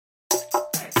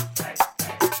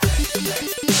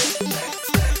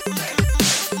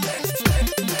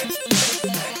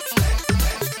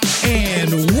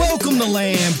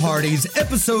Parties,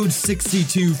 episode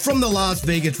 62 from the Las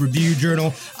Vegas Review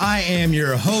Journal. I am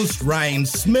your host, Ryan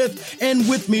Smith, and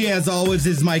with me, as always,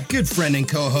 is my good friend and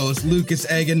co-host, Lucas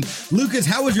Egan. Lucas,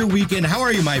 how was your weekend? How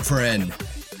are you, my friend?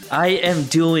 I am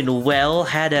doing well.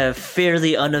 Had a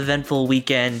fairly uneventful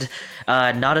weekend.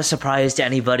 Not a surprise to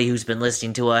anybody who's been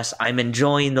listening to us. I'm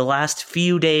enjoying the last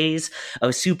few days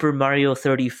of Super Mario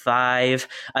 35.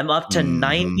 I'm up to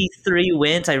 93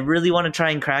 wins. I really want to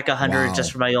try and crack 100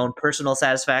 just for my own personal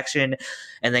satisfaction,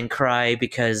 and then cry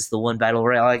because the one Battle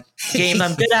Royale game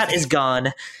I'm good at is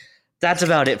gone. That's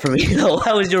about it for me, though.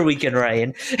 How was your weekend,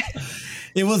 Ryan?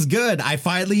 It was good. I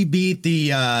finally beat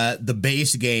the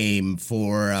base game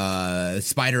for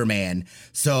Spider-Man.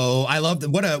 So I loved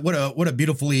what a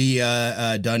beautifully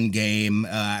done game.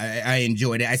 I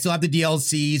enjoyed it. I still have the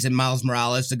DLCs and Miles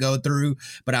Morales to go through,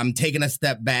 but I'm taking a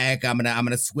step back. I'm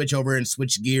gonna switch over and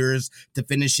switch gears to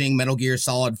finishing Metal Gear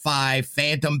Solid 5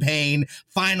 Phantom Pain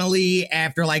finally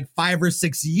after like 5 or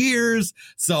 6 years.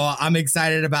 So I'm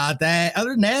excited about that. Other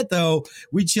than that, though,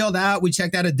 we chilled out. We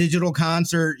checked out a digital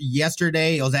concert yesterday.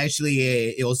 It was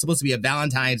supposed to be a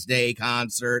Valentine's Day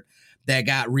concert that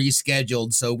got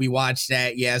rescheduled, so we watched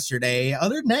that yesterday.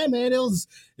 Other than that, man, it was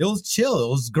chill. It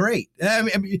was great. I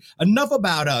mean, enough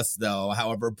about us, though.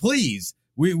 However, please,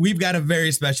 we've got a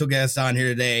very special guest on here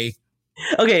today.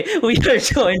 Okay, we are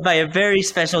joined by a very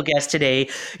special guest today.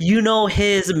 You know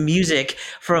his music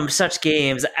from such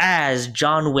games as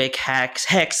John Wick, Hex,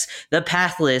 The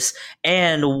Pathless,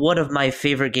 and one of my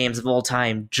favorite games of all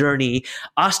time, Journey.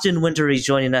 Austin Winter is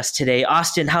joining us today.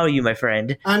 Austin, how are you, my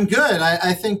friend? I'm good.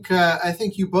 I think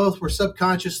you both were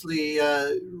subconsciously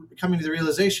coming to the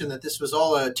realization that this was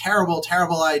all a terrible,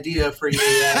 terrible idea for you.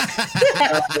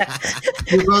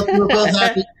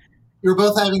 You were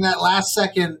both having that last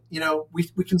second. You know, we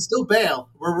can still bail.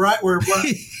 We're right on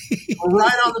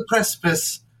the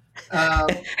precipice.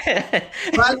 But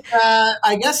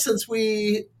I guess since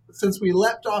we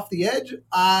leapt off the edge,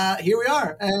 here we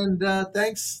are. And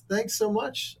thanks so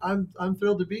much. I'm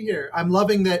thrilled to be here. I'm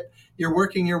loving that you're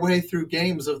working your way through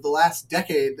games of the last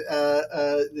decade.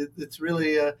 It's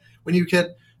really when you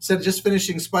said just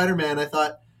finishing Spider-Man, I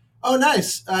thought, oh,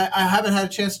 nice. I haven't had a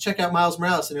chance to check out Miles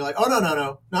Morales, and you're like, oh, no,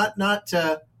 not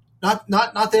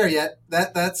there yet.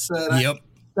 That's yep.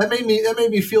 That made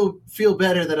me feel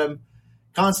better that I'm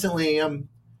constantly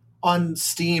on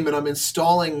Steam and I'm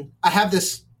installing. I have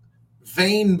this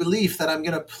vain belief that I'm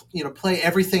gonna play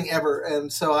everything ever,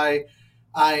 and so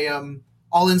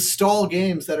I'll install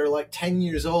games that are like 10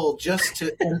 years old just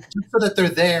so that they're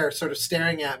there, sort of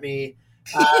staring at me,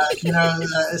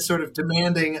 sort of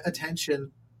demanding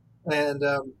attention. And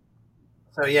so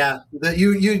yeah,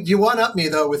 you one up me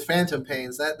though with Phantom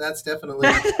Pains. That's definitely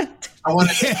I want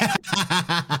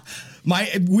to.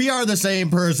 We are the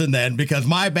same person then, because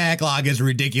my backlog is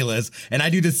ridiculous, and I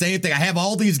do the same thing. I have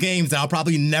all these games that I'll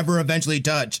probably never eventually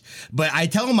touch, but I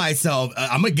tell myself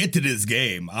I'm gonna get to this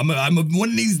game. I'm one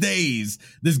of these days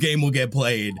this game will get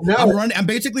played. No. I'm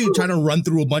basically trying to run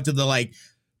through a bunch of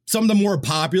some of the more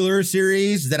popular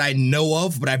series that I know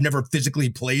of, but I've never physically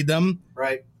played them.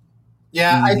 Right.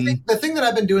 Yeah, mm-hmm. I think the thing that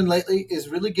I've been doing lately is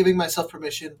really giving myself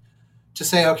permission to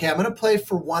say, okay, I'm going to play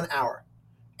for 1 hour.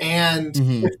 And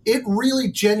if it really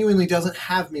genuinely doesn't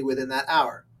have me within that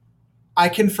hour, I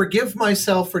can forgive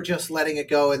myself for just letting it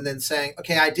go and then saying,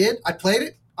 okay, I played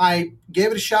it, I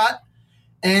gave it a shot,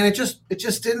 and it just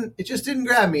didn't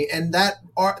grab me. And that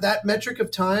metric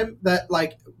of time, that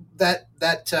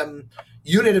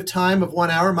unit of time of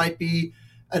 1 hour might be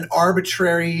an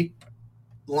arbitrary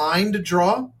line to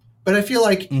draw. But I feel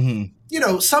like,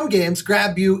 some games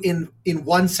grab you in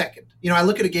 1 second. I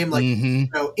look at a game like,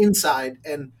 Inside,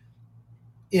 and,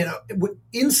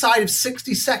 inside of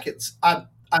 60 seconds, I'm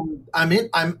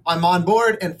on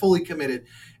board and fully committed.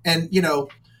 And,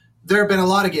 there have been a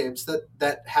lot of games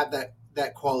that have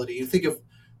that quality. You think of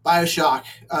BioShock,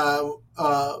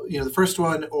 the first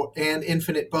one and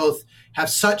Infinite both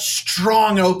have such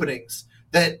strong openings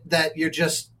that you're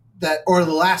just or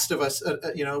The Last of Us,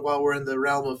 while we're in the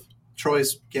realm of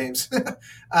Troy's games.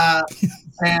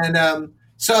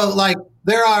 So like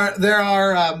there are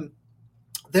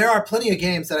plenty of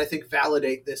games that I think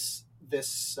validate this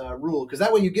rule, because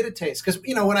that way you get a taste. Because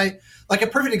when a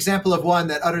perfect example of one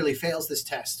that utterly fails this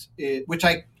test, which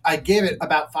I gave it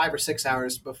about 5 or 6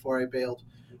 hours before I bailed,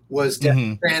 was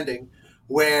Death Stranding,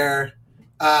 where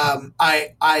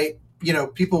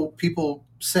people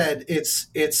said it's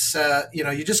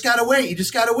you just gotta wait.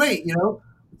 It's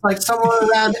like somewhere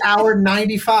around hour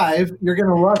 95, you're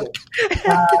gonna love it.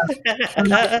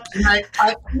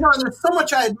 There's so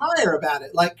much I admire about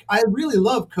it. Like, I really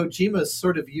love Kojima's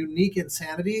sort of unique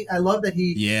insanity. I love that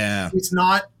he's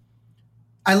not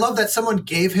I love that someone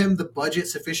gave him the budget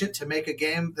sufficient to make a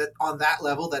game that on that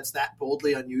level that's that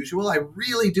boldly unusual. I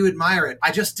really do admire it.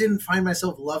 I just didn't find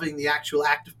myself loving the actual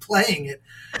act of playing it.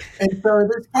 And so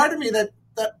there's part of me that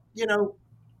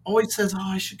always says, oh,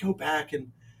 I should go back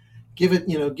and give it,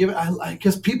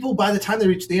 because people, by the time they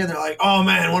reach the end, they're like, oh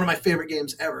man, one of my favorite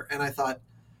games ever. And I thought,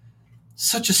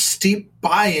 such a steep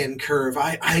buy-in curve.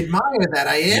 I admire that.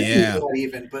 I envy that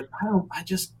even, but I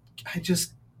just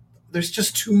there's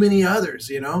just too many others,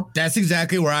 That's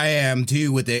exactly where I am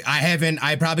too with it.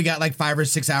 I probably got like 5 or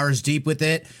 6 hours deep with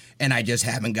it, and I just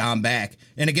haven't gone back.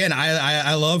 And again,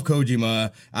 I love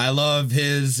Kojima. I love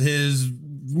his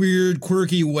weird,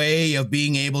 quirky way of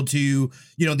being able to,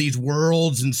 these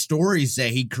worlds and stories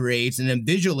that he creates. And then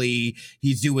visually,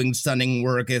 he's doing stunning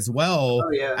work as well. Oh,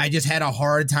 yeah. I just had a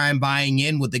hard time buying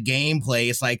in with the gameplay.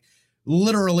 It's like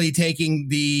literally taking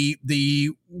the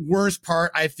worst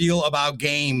part I feel about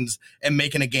games and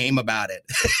making a game about it.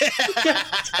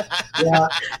 Yeah.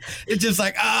 It's just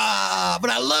like, but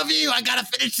I love you. I gotta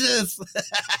finish this.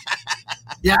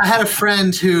 Yeah, I had a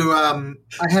friend who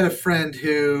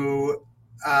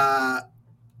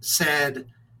said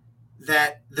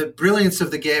that the brilliance of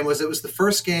the game was it was the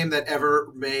first game that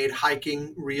ever made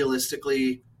hiking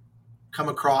realistically come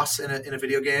across in a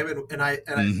video game. And I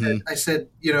said,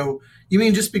 you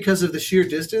mean just because of the sheer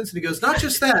distance? And he goes, not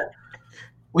just that.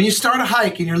 When you start a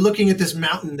hike and you're looking at this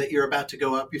mountain that you're about to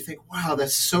go up, you think, wow,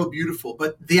 that's so beautiful.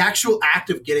 But the actual act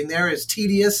of getting there is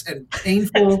tedious and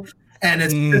painful. And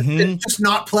it's just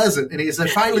not pleasant. And he said,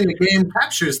 finally, the game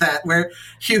captures that, where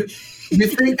you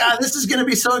think, this is going to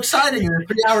be so exciting. And then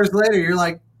 3 hours later, you're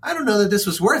like, I don't know that this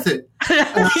was worth it.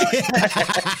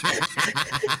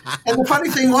 And the funny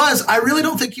thing was, I really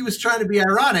don't think he was trying to be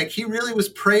ironic. He really was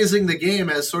praising the game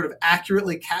as sort of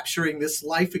accurately capturing this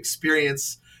life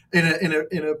experience in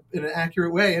an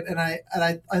accurate way. And I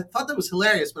thought that was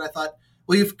hilarious. But I thought,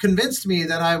 well, you've convinced me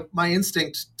that my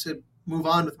instinct to move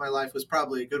on with my life was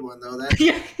probably a good one, though. That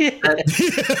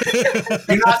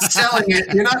you're not selling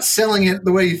it. You're not selling it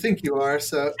the way you think you are.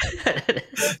 So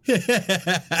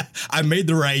I made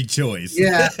the right choice.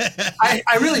 Yeah,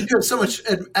 I really do have so much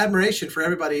admiration for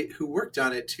everybody who worked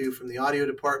on it too, from the audio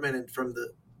department and from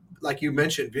the, like you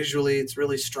mentioned, visually, it's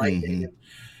really striking.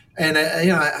 And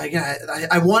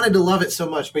I wanted to love it so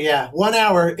much, but yeah, 1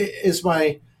 hour is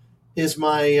my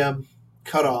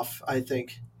cutoff, I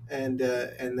think. And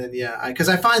then because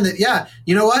I find that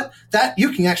you know what, that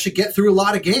you can actually get through a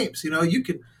lot of games. You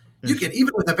can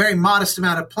even with a very modest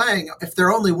amount of playing, if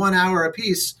they're only 1 hour a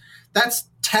piece, that's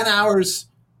 10 hours.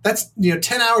 That's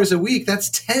 10 hours a week. That's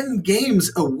 10 games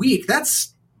a week.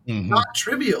 That's not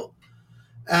trivial.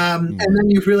 And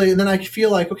then I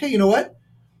feel like, okay, you know what,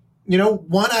 1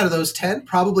 out of those 10,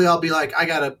 probably I'll be like, I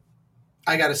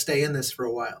gotta stay in this for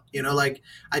a while. Like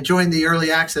I joined the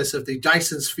early access of the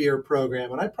Dyson Sphere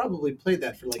program, and I probably played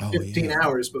that for like 15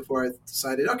 hours before I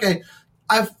decided, okay,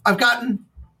 I've gotten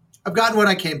what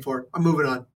I came for. I'm moving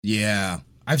on. Yeah.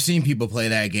 I've seen people play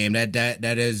that game.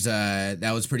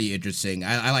 That was pretty interesting.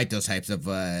 I like those types of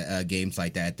games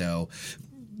like that though.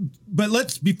 But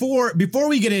let's before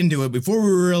we get into it, before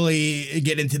we really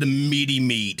get into the meaty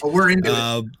meat. Oh, we're into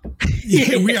it.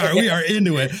 Yeah, we are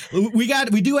into it.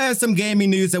 We do have some gaming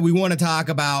news that we want to talk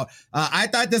about. I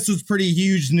thought this was pretty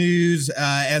huge news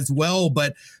as well,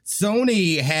 but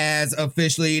Sony has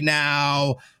officially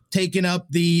now taken up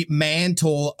the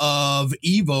mantle of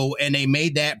Evo, and they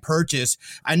made that purchase.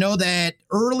 I know that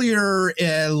earlier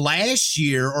last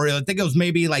year, or I think it was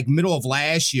maybe like middle of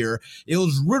last year, it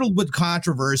was riddled with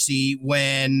controversy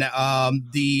when I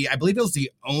believe it was the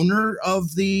owner of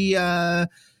Evo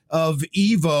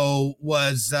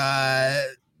was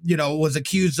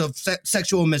accused of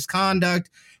sexual misconduct.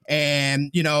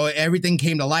 And, everything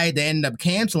came to light. They ended up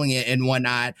canceling it and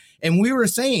whatnot. And we were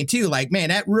saying, too, like, man,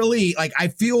 that really, like, I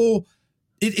feel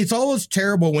it's always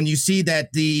terrible when you see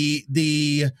that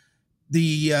the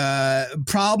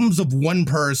problems of one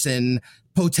person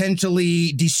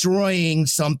potentially destroying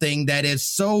something that is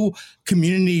so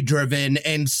community driven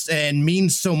and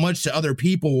means so much to other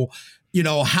people.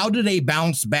 How do they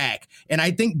bounce back? And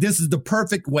I think this is the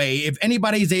perfect way. If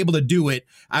anybody's able to do it,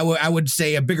 I would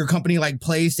say a bigger company like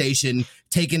PlayStation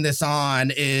taking this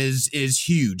on is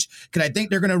huge. Because I think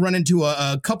they're going to run into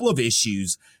a couple of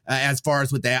issues as far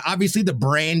as with that. Obviously, the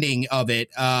branding of it,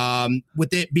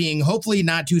 with it being hopefully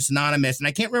not too synonymous. And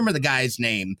I can't remember the guy's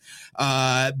name,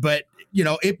 but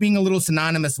it being a little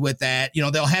synonymous with that,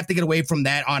 they'll have to get away from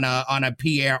that on a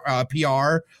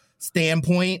PR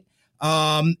standpoint.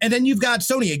 And then you've got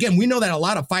Sony. Again, we know that a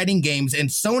lot of fighting games, and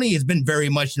Sony has been very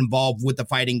much involved with the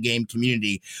fighting game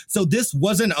community. So this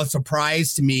wasn't a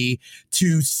surprise to me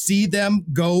to see them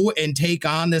go and take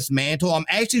on this mantle. I'm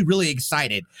actually really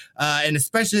excited, and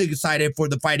especially excited for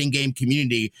the fighting game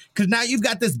community, because now you've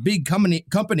got this big company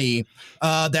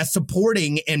that's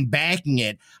supporting and backing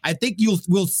it. I think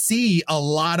we'll see a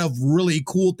lot of really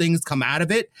cool things come out of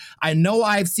it. I know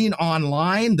I've seen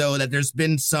online though that there's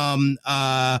been some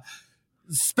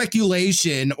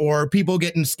speculation or people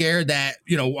getting scared that,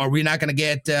 are we not going to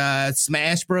get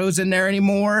Smash Bros in there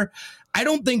anymore? I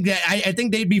don't think that. I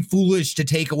think they'd be foolish to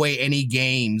take away any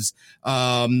games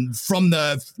from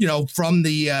the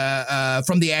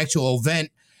actual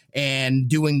event and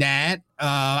doing that.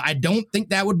 I don't think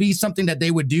that would be something that they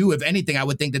would do. If anything, I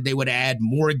would think that they would add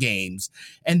more games.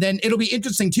 And then it'll be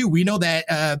interesting too. We know that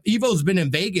Evo's been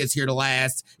in Vegas here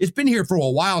it's been here for a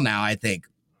while now, I think.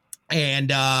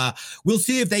 And we'll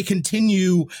see if they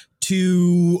continue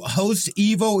to host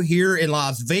Evo here in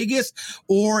Las Vegas,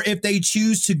 or if they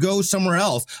choose to go somewhere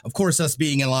else. Of course, us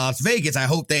being in Las Vegas, I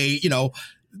hope they,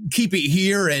 keep it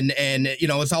here, and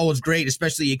it's always great,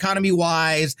 especially economy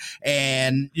wise,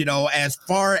 and as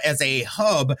far as a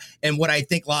hub. And what I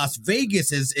think Las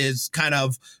Vegas is kind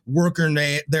of working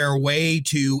their way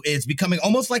to is becoming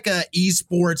almost like a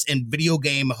esports and video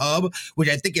game hub, which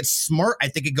I think it's smart. I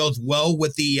think it goes well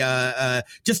with the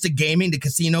just the gaming, the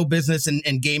casino business,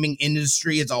 and gaming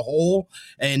industry as a whole,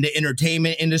 and the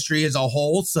entertainment industry as a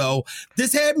whole. So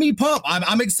this had me pumped.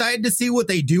 I'm excited to see what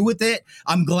they do with it.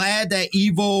 I'm glad that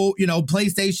Evo,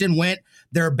 PlayStation went,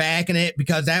 they're backing it,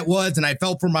 because that was, and I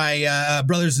felt for my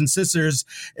brothers and sisters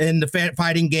in the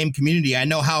fighting game community. I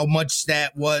know how much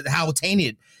that was, how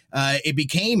tainted it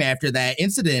became after that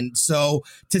incident. So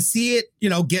to see it,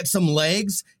 get some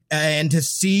legs, and to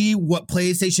see what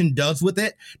PlayStation does with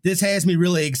it, this has me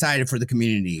really excited for the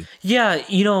community. Yeah,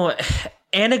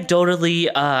 anecdotally,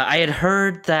 I had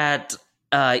heard that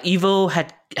Evo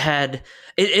had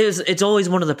it's always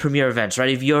one of the premier events, right?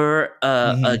 If you're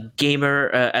a gamer,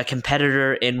 a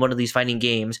competitor in one of these fighting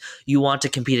games, you want to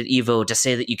compete at Evo to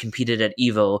say that you competed at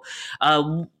Evo.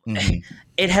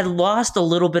 It had lost a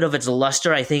little bit of its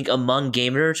luster, I think, among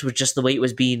gamers, with just the way it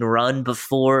was being run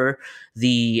before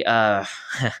the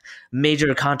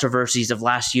major controversies of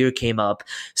last year came up.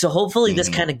 So hopefully this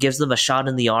kind of gives them a shot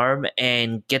in the arm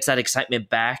and gets that excitement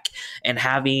back, and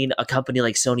having a company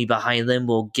like Sony behind them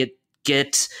will get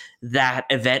that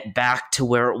event back to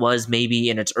where it was maybe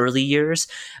in its early years.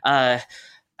 I'm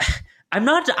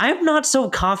not so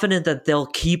confident that they'll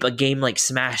keep a game like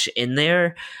Smash in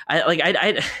there.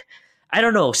 I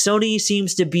don't know. Sony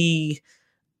seems to be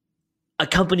a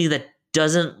company that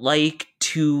doesn't like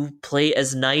to play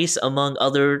as nice among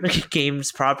other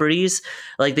games properties.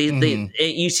 Like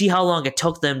you see how long it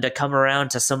took them to come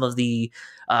around to some of the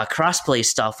crossplay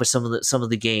stuff with some of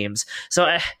the games. So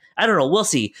I don't know. We'll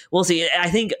see. I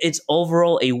think it's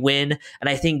overall a win, and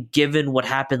I think given what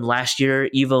happened last year,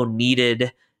 Evo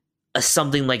needed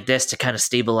something like this to kind of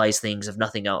stabilize things, if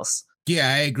nothing else. Yeah,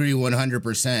 I agree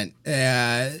 100%.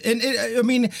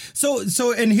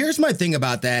 And here's my thing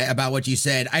about that, about what you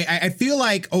said. I feel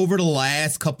like over the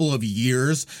last couple of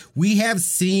years, we have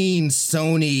seen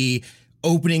Sony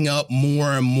opening up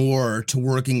more and more to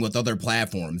working with other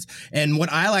platforms. And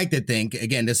what I like to think,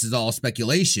 again, this is all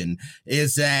speculation,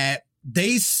 is that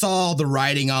they saw the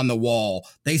writing on the wall.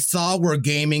 They saw where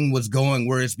gaming was going,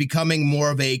 where it's becoming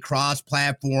more of a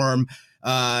cross-platform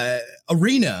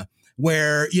arena,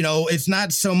 where, it's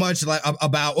not so much like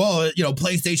about,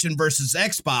 PlayStation versus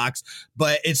Xbox,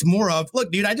 but it's more of,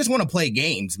 look, dude, I just want to play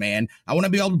games, man. I want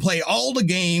to be able to play all the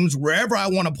games wherever I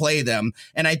want to play them.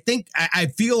 And I think, I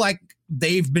feel like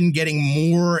they've been getting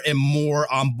more and more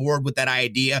on board with that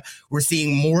idea. We're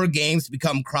seeing more games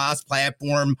become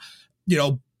cross-platform,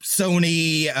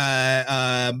 Sony,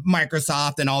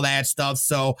 Microsoft, and all that stuff.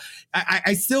 So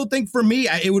I still think, for me,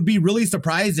 it would be really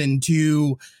surprising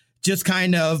to just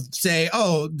kind of say,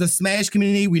 oh, the Smash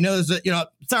community, we know that,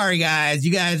 sorry guys,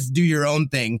 you guys do your own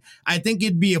thing. I think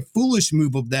it'd be a foolish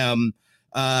move of them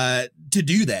to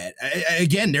do that.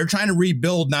 Again, they're trying to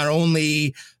rebuild not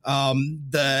only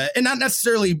and not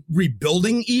necessarily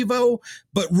rebuilding Evo,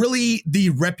 but really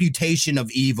the reputation of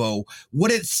Evo,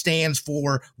 what it stands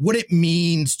for, what it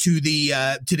means to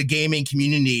the gaming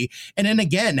community. And then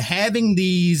again, having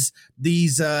these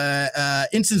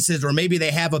instances, or maybe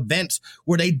they have events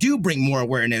where they do bring more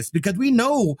awareness, because we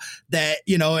know that,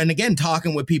 and again,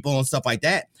 talking with people and stuff like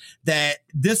that, that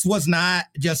this was not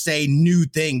just a new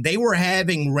thing. They were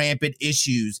having rampant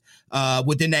issues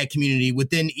within that community,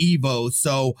 within Evo.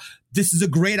 So this is a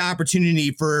great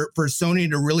opportunity for Sony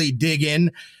to really dig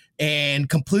in and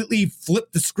completely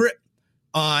flip the script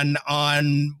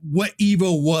on what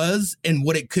Evo was and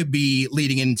what it could be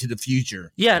leading into the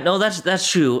future. Yeah, no,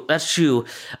 that's true. That's true.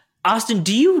 Austin,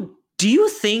 do you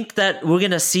think that we're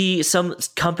gonna see some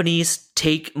companies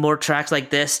take more tracks like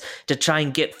this to try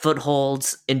and get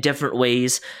footholds in different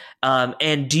ways?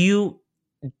 And do you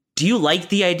like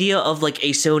the idea of like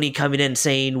a Sony coming in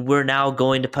saying we're now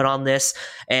going to put on this,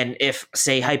 and if,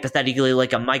 say, hypothetically,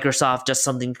 like a Microsoft does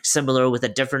something similar with a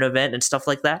different event and stuff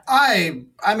like that? I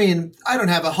mean, I don't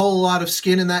have a whole lot of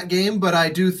skin in that game, but I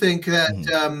do think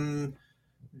that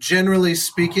generally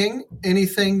speaking,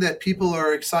 anything that people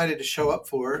are excited to show up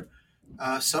for,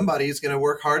 somebody is going to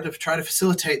work hard to try to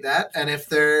facilitate that. And if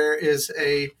there is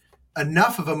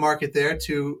enough of a market there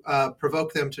to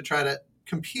provoke them to try to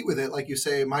compete with it, like you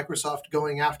say, Microsoft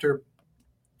going after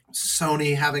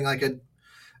Sony having like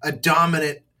a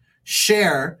dominant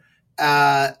share,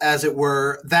 as it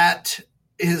were, that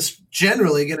is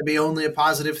generally going to be only a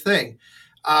positive thing.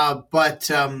 But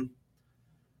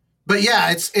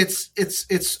yeah,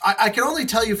 it's I can only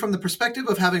tell you from the perspective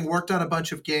of having worked on a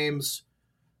bunch of games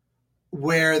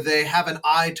where they have an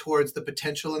eye towards the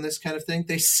potential in this kind of thing.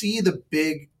 They see the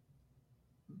big,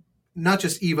 not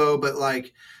just Evo, but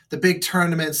like the big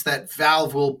tournaments that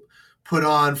Valve will put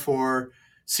on for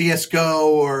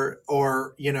CSGO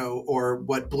or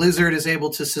what Blizzard is able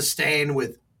to sustain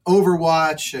with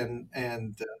Overwatch and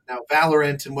now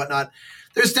Valorant and whatnot.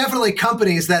 There's definitely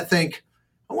companies that think,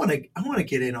 I want to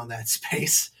get in on that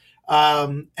space.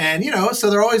 And so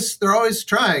they're always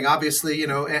trying. Obviously,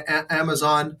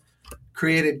 Amazon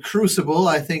created Crucible,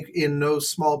 I think in no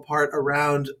small part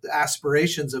around the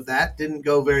aspirations of that. Didn't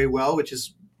go very well, which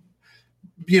is,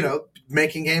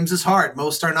 making games is hard.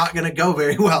 Most are not going to go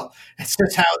very well. That's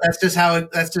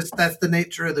the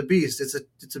nature of the beast. It's a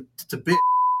bit,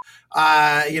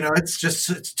 it's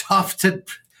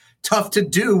tough to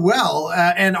do well.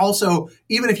 And also,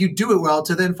 even if you do it well,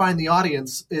 to then find the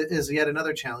audience is yet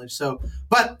another challenge. So,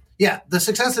 but yeah, the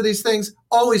success of these things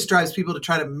always drives people to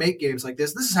try to make games like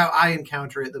this. This is how I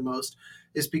encounter it the most,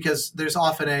 is because there's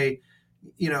often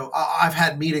I've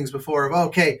had meetings before of,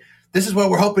 okay, this is what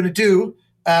we're hoping to do.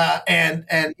 And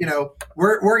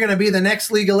we're going to be the next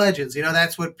League of Legends.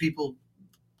 That's what people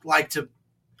like to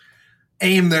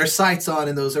aim their sights on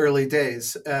in those early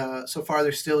days. So far,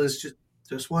 there still is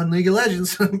just one League of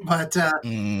Legends, but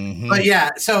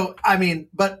yeah. So I mean,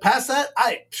 but past that,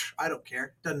 I don't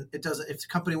care. It doesn't. If the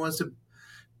company if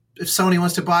Sony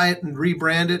wants to buy it and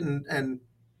rebrand it and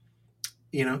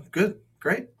good,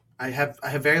 great. I have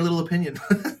very little opinion.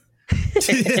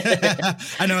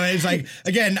 I know, it's like,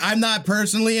 again, I'm not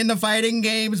personally into fighting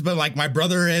games, but like my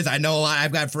brother is. I know a lot.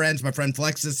 I've got friends. My friend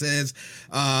Flexus is.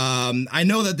 I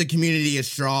know that the community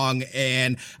is strong,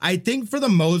 and I think for the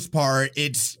most part,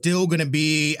 it's still going to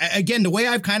be, again, the way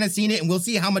I've kind of seen it, and we'll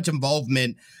see how much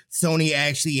involvement Sony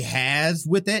actually has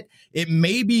with it. It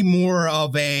may be more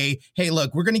of a, hey,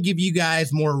 look, we're going to give you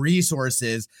guys more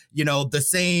resources. The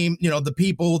same, the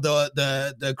people,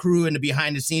 the crew and the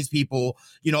behind the scenes people,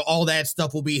 all that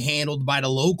stuff will be handled by the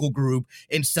local group,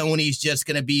 and Sony's just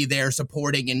going to be there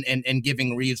supporting and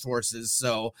giving resources.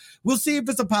 So we'll see if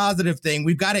it's a positive thing.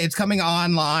 We've got it. It's coming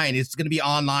online. It's going to be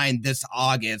online this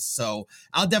August. So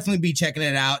I'll definitely be checking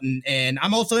it out. And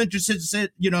I'm also interested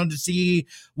to see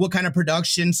what kind of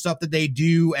production stuff that they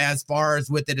do as far as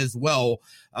with it as well.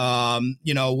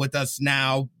 With us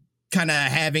now kind of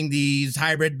having these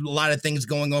hybrid, a lot of things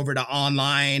going over to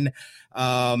online.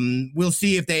 We'll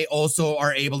see if they also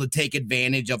are able to take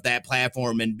advantage of that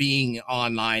platform and being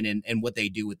online and what they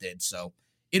do with it. So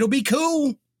it'll be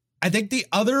cool. I think the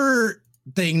other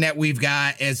thing that we've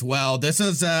got as well, this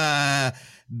is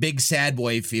big sad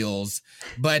boy feels,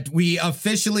 but we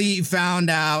officially found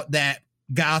out that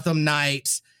Gotham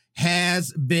Knights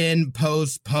has been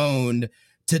postponed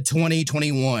to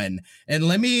 2021. And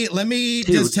let me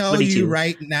just tell 22. you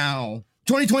right now,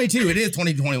 2022, it is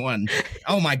 2021.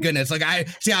 Oh my goodness. Like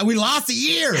we lost a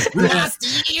year.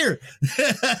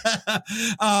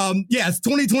 Yes,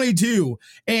 2022.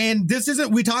 And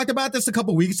we talked about this a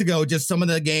couple weeks ago, just some of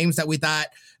the games that we thought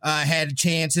had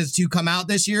chances to come out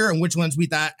this year and which ones we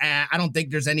thought, I don't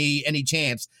think there's any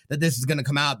chance that this is going to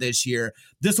come out this year.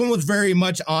 This one was very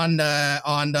much on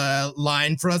the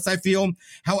line for us, I feel.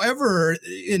 However,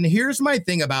 and here's my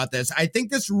thing about this. I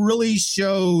think this really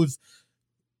shows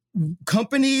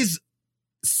companies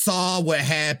saw what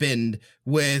happened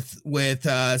with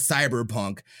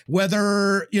Cyberpunk,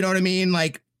 whether, you know what I mean?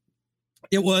 Like,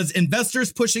 it was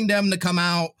investors pushing them to come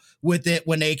out with it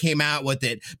when they came out with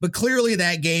it, but clearly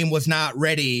that game was not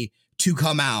ready to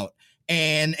come out.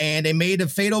 and they made a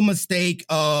fatal mistake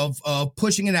of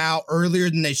pushing it out earlier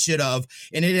than they should have,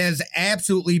 and it has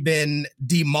absolutely been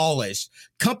demolished.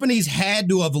 Companies had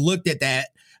to have looked at that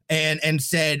and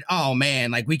said, "Oh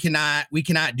man, like we cannot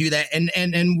do that."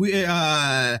 And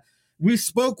we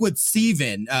spoke with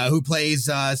Steven, who plays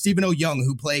Stephen O. Young,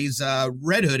 who plays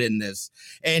Red Hood in this,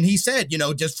 and he said,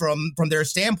 just from their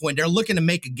standpoint, they're looking to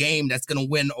make a game that's going to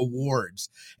win awards,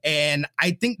 and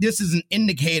I think this is an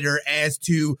indicator as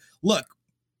to, look,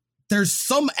 there's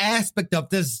some aspect of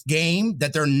this game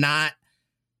that they're not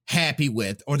happy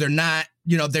with, or they're not,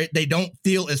 they don't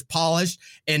feel as polished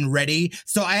and ready.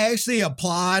 So I actually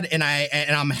applaud and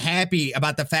I'm happy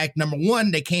about the fact, number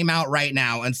one, they came out right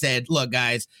now and said, look,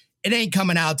 guys, it ain't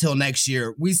coming out till next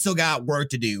year. We still got work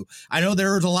to do. I know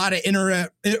there was a lot of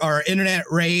internet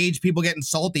rage, people getting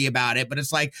salty about it, but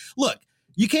it's like, look,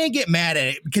 you can't get mad at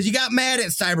it because you got mad at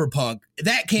Cyberpunk.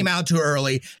 That came out too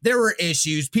early. There were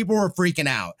issues. People were freaking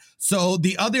out. So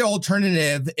the other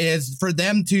alternative is for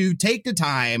them to take the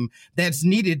time that's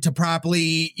needed to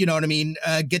properly,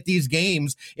 get these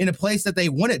games in a place that they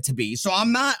want it to be. So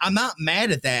I'm not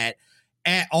mad at that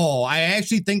at all. I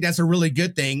actually think that's a really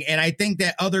good thing. And I think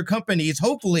that other companies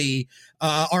hopefully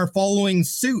are following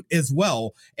suit as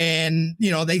well. And,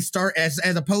 they start as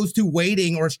opposed to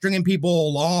waiting or stringing people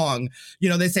along,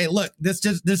 they say, look, this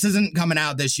isn't coming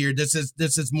out this year. This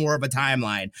is more of a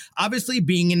timeline. Obviously,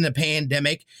 being in the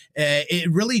pandemic,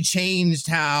 it really changed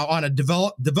how on a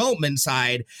development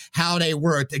side, how they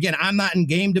worked. Again, I'm not in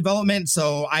game development,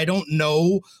 so I don't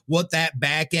know what that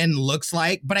back end looks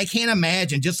like, but I can't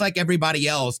imagine, just like everybody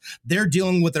else, they're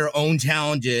dealing with their own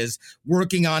challenges,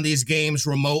 working on these games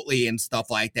remotely and stuff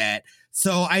like that.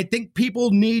 So I think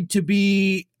people need to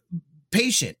be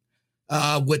patient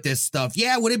with this stuff.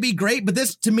 Yeah, would it be great? But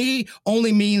this, to me,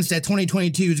 only means that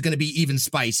 2022 is going to be even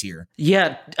spicier.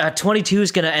 Yeah, 22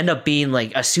 is going to end up being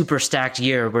like a super stacked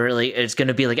year where like it's going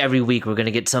to be like every week we're going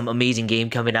to get some amazing game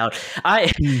coming out.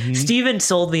 Steven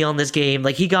sold me on this game.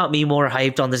 Like, he got me more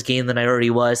hyped on this game than I already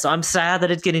was. So I'm sad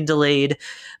that it's getting delayed,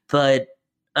 but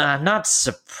I'm not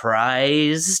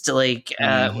surprised. Like,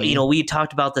 we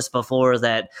talked about this before,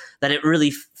 that it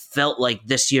really felt like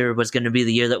this year was going to be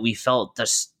the year that we felt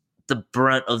the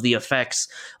brunt of the effects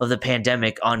of the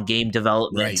pandemic on game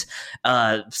development.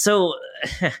 Right. So,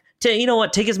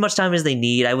 take as much time as they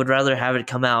need. I would rather have it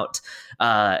come out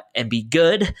and be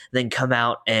good than come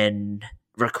out and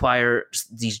require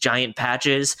these giant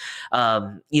patches.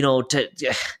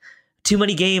 Too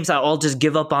many games I'll just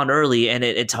give up on early, and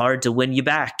it's hard to win you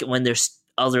back when there's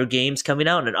other games coming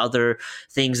out and other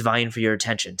things vying for your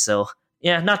attention. So,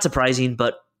 yeah, not surprising,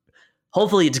 but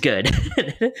hopefully it's good.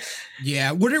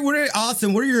 Yeah.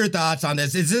 Austin, what are your thoughts on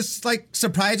this? Is this like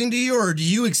surprising to you, or do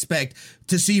you expect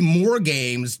to see more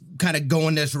games kind of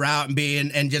going this route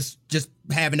and just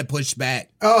having to push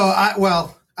back?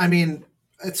 I mean,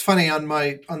 it's funny, on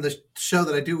the show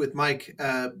that I do with Mike,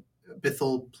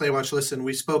 Bithell, Play, Watch, Listen,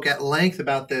 we spoke at length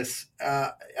about this,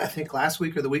 I think last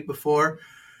week or the week before,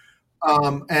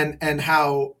 and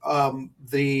how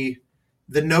the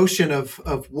notion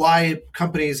of why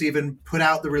companies even put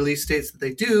out the release dates that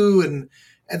they do, and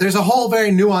there's a whole very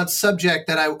nuanced subject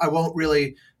that I won't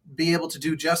really be able to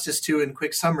do justice to in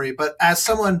quick summary. But as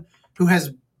someone who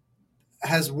has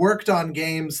worked on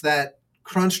games that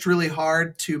crunched really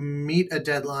hard to meet a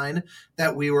deadline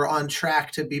that we were on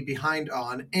track to be behind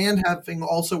on, and having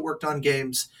also worked on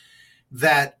games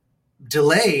that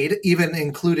delayed, even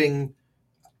including,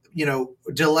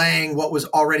 delaying what was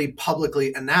already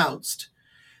publicly announced.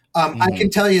 I can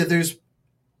tell you there's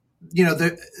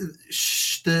that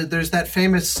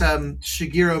famous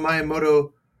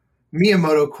Shigeru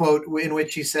Miyamoto quote in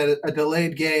which he said, a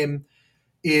delayed game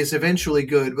is eventually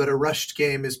good, but a rushed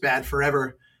game is bad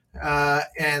forever.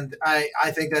 And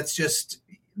I think that's just,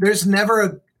 there's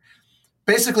never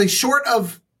basically, short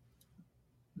of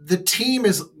the team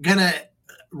is going to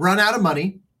run out of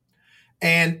money,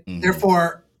 and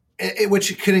therefore,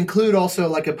 which could include also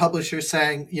like a publisher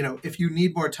saying, if you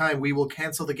need more time, we will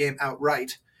cancel the game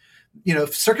outright.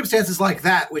 Circumstances like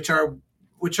that, which are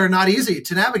not easy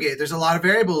to navigate. There's a lot of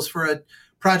variables for a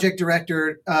project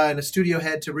director and a studio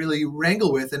head to really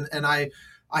wrangle with. And I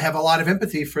have a lot of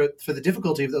empathy for the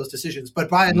difficulty of those decisions. But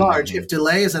by and large, if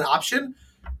delay is an option,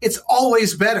 it's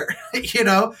always better.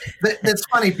 That's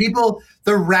funny.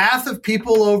 The wrath of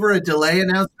people over a delay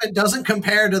announcement doesn't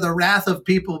compare to the wrath of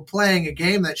people playing a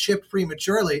game that shipped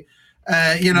prematurely.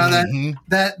 And in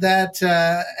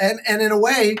a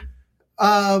way,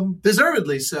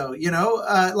 deservedly so.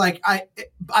 Like I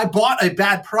bought a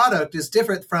bad product is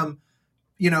different from,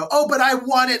 oh, but I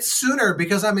want it sooner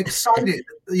because I'm excited,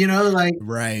 like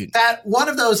Right. that. One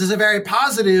of those is a very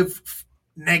positive,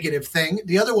 negative thing.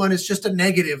 The other one is just a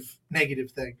negative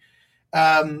thing.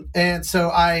 And so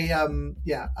I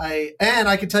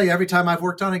can tell you every time I've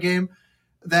worked on a game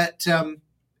that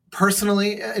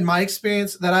personally, in my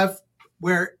experience,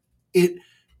 where it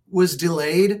was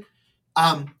delayed,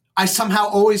 I somehow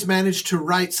always managed to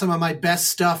write some of my best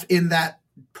stuff in that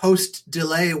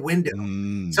post-delay window.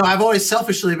 So I've always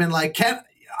selfishly been like,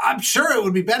 I'm sure it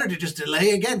would be better to just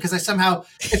delay again, because it's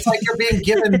like you're being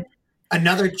given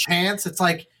another chance. It's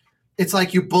like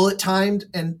you bullet timed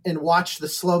and watched the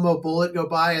slow-mo bullet go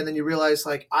by, and then you realize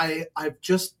like I've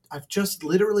just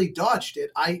literally dodged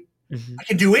it. I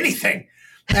can do anything.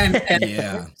 And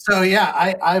yeah. So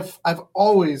I've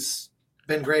always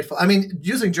been grateful. I mean,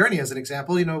 using Journey as an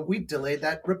example, we delayed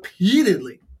that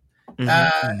repeatedly.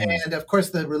 And of course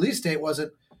the release date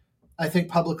wasn't, I think,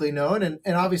 publicly known.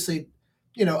 And obviously,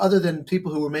 other than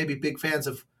people who were maybe big fans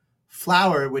of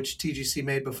Flower, which TGC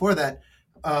made before that,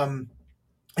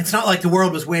 it's not like the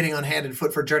world was waiting on hand and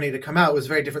foot for Journey to come out. It was a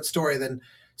very different story than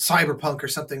Cyberpunk or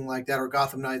something like that, or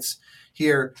Gotham Knights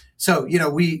here. So,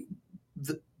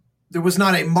 there was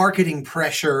not a marketing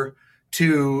pressure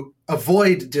to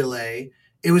avoid delay.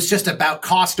 It was just about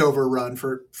cost overrun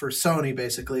for Sony,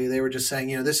 basically. They were just saying,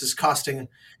 this is costing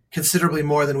considerably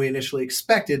more than we initially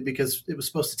expected because it was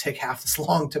supposed to take half this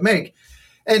long to make.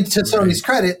 And to Sony's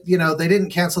credit, they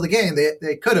didn't cancel the game.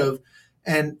 They could have.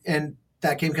 And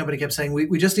that game company kept saying,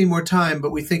 we just need more time,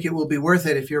 but we think it will be worth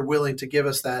it if you're willing to give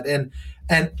us that. And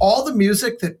all the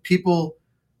music that people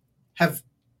have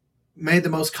made the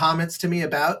most comments to me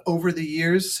about over the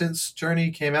years since Journey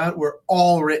came out were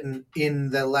all written in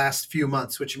the last few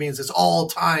months, which means it's all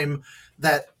time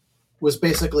that was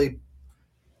basically,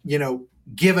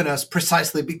 given us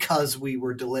precisely because we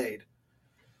were delayed.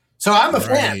 So I'm a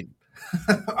fan.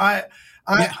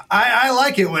 I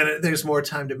like it when there's more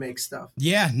time to make stuff.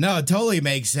 Yeah, no, it totally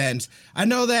makes sense. I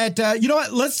know that, you know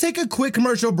what, let's take a quick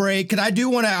commercial break, because I do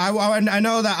want to, I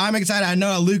know that I'm excited. I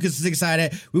know that Lucas is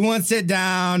excited. We want to sit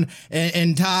down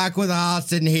and talk with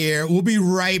Austin here. We'll be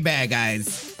right back,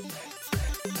 guys.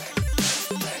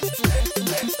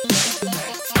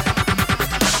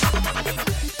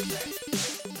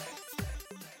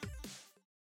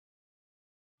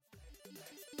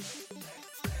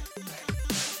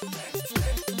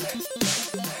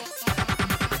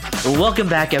 Welcome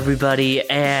back, everybody,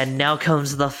 and now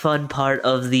comes the fun part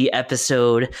of the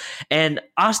episode. And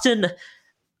Austin,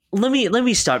 let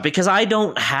me start, because I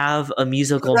don't have a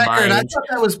musical mind. I thought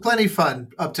that was plenty fun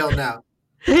up till now.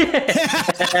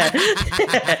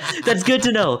 That's good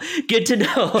to know. Good to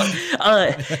know.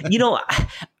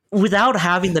 Without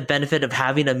having the benefit of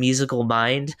having a musical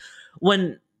mind,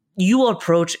 when you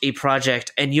approach a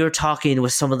project and you're talking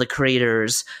with some of the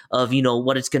creators of,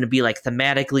 what it's going to be like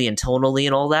thematically and tonally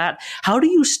and all that, how do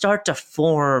you start to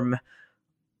form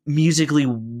musically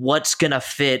what's going to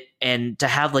fit and to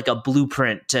have like a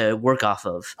blueprint to work off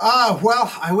of?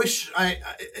 Well, I wish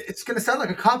it's going to sound like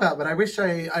a cop-out, but I wish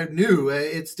I knew.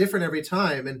 It's different every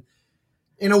time. And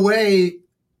in a way,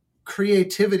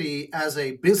 creativity as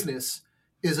a business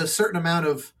is a certain amount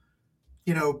of,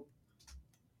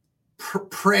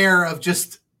 prayer of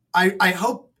just, I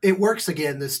hope it works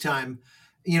again this time.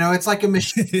 It's like a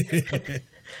machine.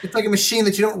 It's like a machine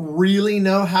that you don't really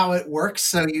know how it works.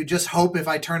 So you just hope if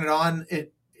I turn it on,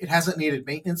 it hasn't needed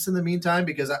maintenance in the meantime,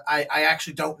 because I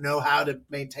actually don't know how to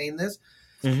maintain this.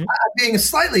 Mm-hmm. I'm being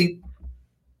slightly,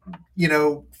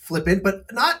 flippant,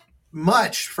 but not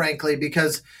much, frankly,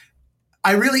 because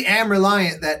I really am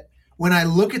reliant that when I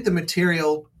look at the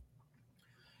material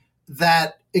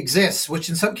that exists, which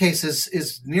in some cases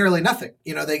is nearly nothing.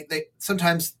 They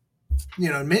sometimes,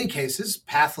 in many cases,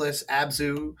 Pathless,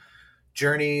 Abzu,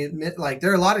 Journey, like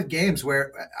there are a lot of games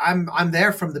where I'm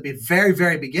there from the very,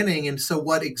 very beginning. And so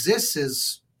what exists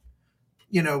is,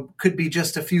 could be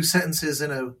just a few sentences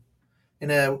in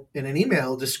an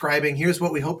email describing here's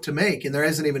what we hope to make. And there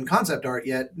isn't even concept art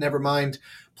yet, never mind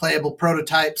playable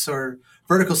prototypes or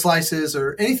vertical slices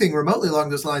or anything remotely along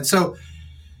those lines. So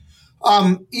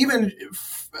even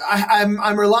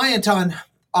I'm reliant on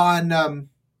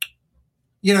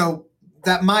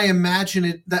that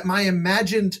my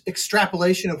imagined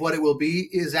extrapolation of what it will be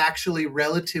is actually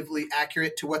relatively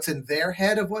accurate to what's in their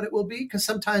head of what it will be. Because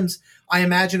sometimes I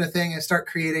imagine a thing, I start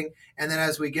creating, and then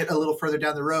as we get a little further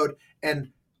down the road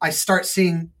and I start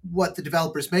seeing what the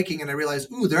developer's making, and I realize,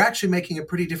 they're actually making a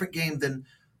pretty different game than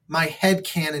my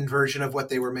headcanon version of what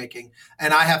they were making,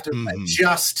 and I have to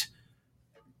adjust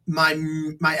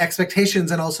my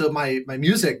expectations and also my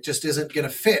music just isn't going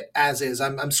to fit as is.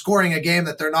 I'm scoring a game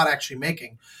that they're not actually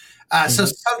making. So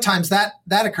sometimes that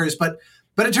occurs, but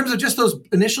in terms of just those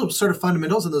initial sort of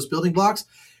fundamentals and those building blocks,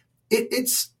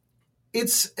 it's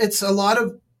a lot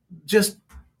of just,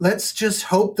 let's just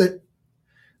hope that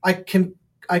I can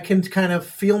kind of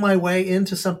feel my way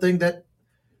into something that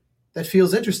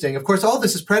feels interesting. Of course, all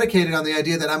this is predicated on the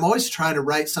idea that I'm always trying to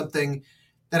write something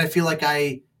that I feel like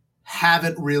I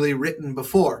haven't really written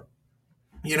before.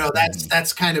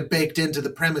 That's kind of baked into the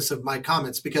premise of my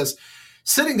comments, because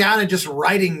sitting down and just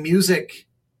writing music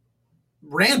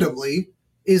randomly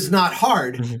is not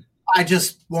hard. Mm-hmm. I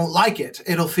just won't like it.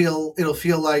 It'll feel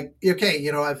like, okay,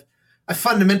 I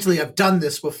fundamentally have done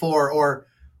this before, or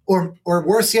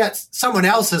worse yet, someone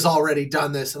else has already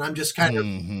done this, and I'm just kind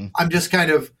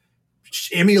of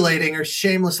emulating or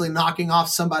shamelessly knocking off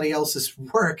somebody else's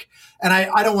work. And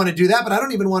I don't want to do that, but I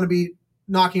don't even want to be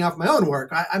knocking off my own work.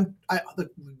 The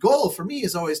goal for me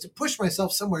is always to push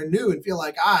myself somewhere new and feel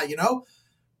like, I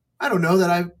don't know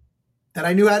that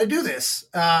I knew how to do this.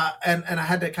 And I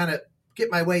had to kind of get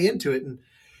my way into it. And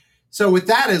so with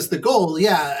that as the goal,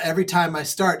 every time I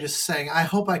start just saying, I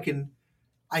hope I can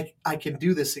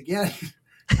do this again.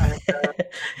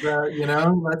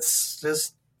 Let's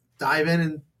just dive in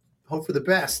and hope for the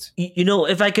best.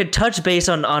 If I could touch base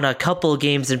on a couple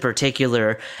games in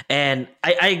particular, and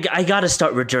I got to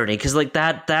start with Journey, because like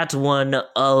that's one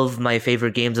of my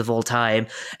favorite games of all time,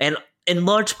 and in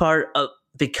large part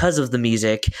because of the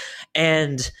music.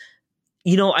 And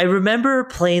I remember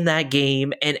playing that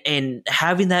game and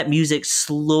having that music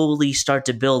slowly start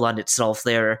to build on itself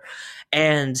there,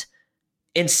 and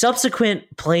in subsequent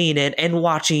playing it and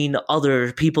watching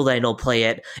other people that I know play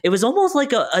it, it was almost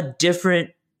like a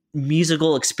different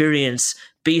musical experience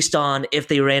based on if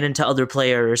they ran into other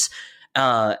players.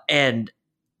 And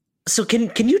so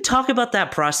can you talk about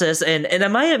that process? And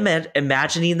am I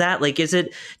imagining that? Like,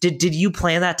 did you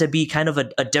plan that to be kind of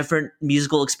a different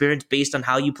musical experience based on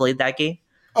how you played that game?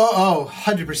 Oh,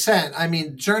 100%. I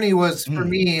mean, Journey was for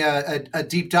me a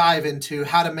deep dive into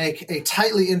how to make a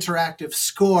tightly interactive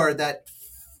score that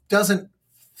doesn't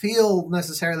feel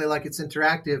necessarily like it's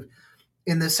interactive,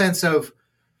 in the sense of,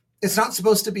 it's not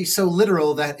supposed to be so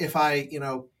literal that if I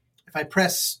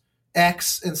press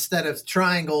X instead of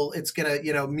triangle, it's going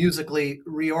to, musically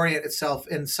reorient itself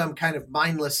in some kind of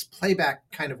mindless playback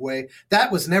kind of way.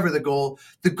 That was never the goal.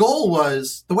 The goal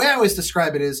was, the way I always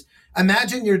describe it is,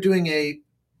 imagine you're doing a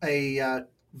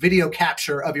video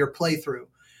capture of your playthrough.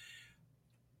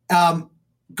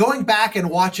 Going back and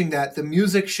watching that, the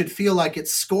music should feel like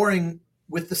it's scoring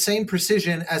with the same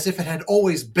precision as if it had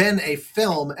always been a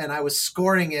film and I was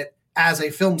scoring it as a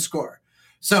film score.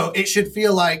 So it should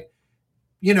feel like,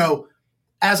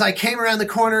 as I came around the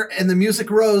corner and the music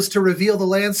rose to reveal the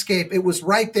landscape, it was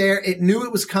right there. It knew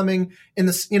it was coming in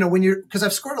this, because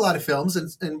I've scored a lot of films,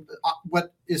 and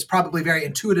what is probably very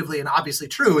intuitively and obviously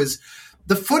true is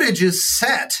the footage is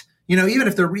set. Even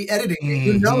if they're re-editing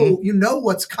it, you know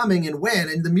what's coming and when,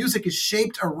 and the music is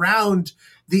shaped around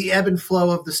the ebb and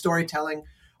flow of the storytelling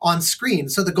on screen.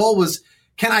 So the goal was,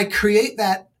 can I create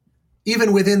that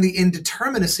even within the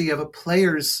indeterminacy of a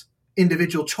player's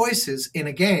individual choices in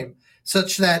a game,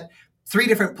 such that three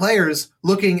different players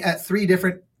looking at three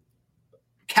different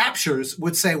captures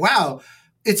would say, wow,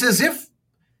 it's as if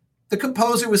the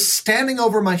composer was standing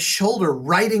over my shoulder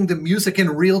writing the music in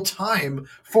real time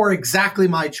for exactly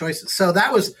my choices. So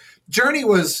Journey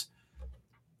was,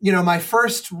 my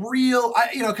first real,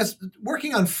 because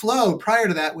working on Flow prior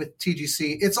to that with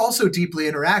TGC, it's also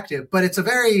deeply interactive, but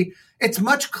it's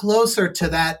much closer to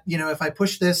that. If I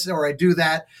push this or I do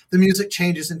that, the music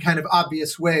changes in kind of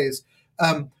obvious ways,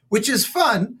 which is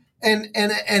fun. And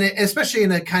especially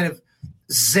in a kind of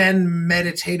Zen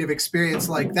meditative experience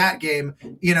like that game,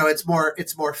 it's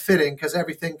more fitting, because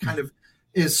everything kind of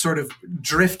is sort of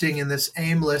drifting in this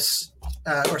aimless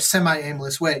or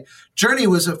semi-aimless way. Journey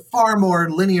was a far more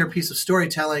linear piece of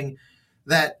storytelling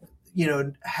that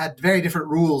had very different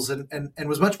rules and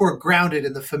was much more grounded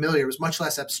in the familiar. It was much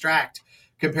less abstract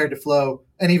compared to Flow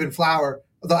and even Flower,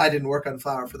 although I didn't work on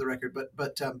Flower, for the record.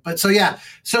 But so yeah.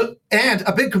 So, and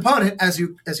a big component, as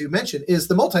you mentioned, is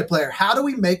the multiplayer. How do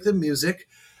we make the music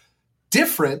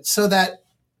different so that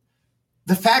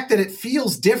the fact that it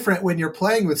feels different when you're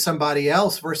playing with somebody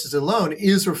else versus alone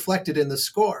is reflected in the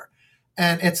score,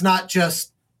 and it's not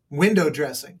just window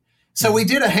dressing. So we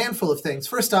did a handful of things.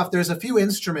 First off, there's a few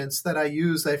instruments that I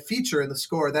feature in the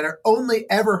score that are only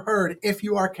ever heard if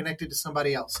you are connected to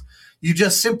somebody else. You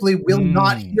just simply will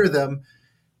not hear them.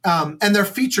 And they're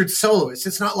featured soloists.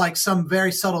 It's not like some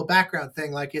very subtle background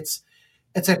thing. Like it's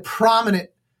a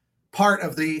prominent part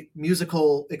of the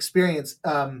musical experience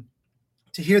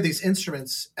to hear these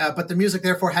instruments, but the music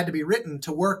therefore had to be written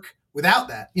to work without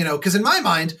that, because in my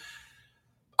mind,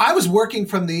 I was working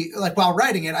from while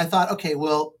writing it, I thought, okay,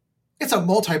 well, it's a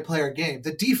multiplayer game.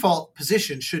 The default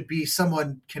position should be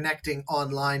someone connecting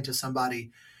online to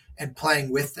somebody and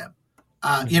playing with them.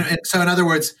 And so in other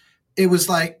words, it was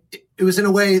in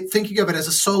a way thinking of it as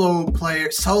a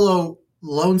solo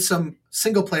lonesome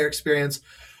single player experience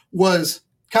was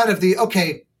kind of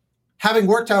having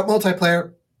worked out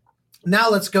multiplayer. Now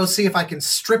let's go see if I can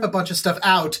strip a bunch of stuff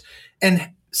out and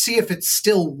see if it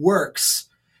still works.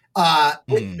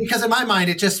 Because in my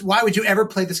mind, why would you ever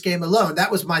play this game alone?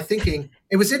 That was my thinking.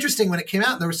 It was interesting when it came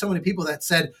out and there were so many people that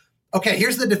said, okay,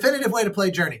 here's the definitive way to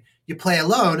play Journey. You play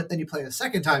alone, then you play a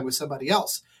second time with somebody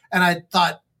else. And I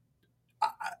thought,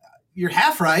 you're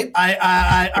half right. In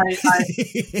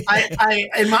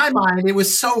my mind, it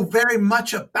was so very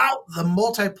much about the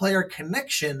multiplayer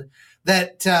connection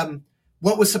that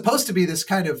what was supposed to be this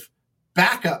kind of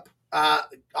backup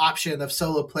option of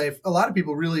solo play, a lot of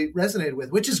people really resonated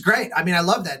with, which is great. I mean, I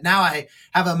love that. Now I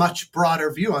have a much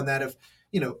broader view on that of,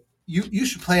 you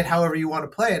should play it however you want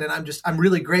to play it. And I'm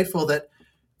really grateful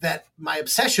that my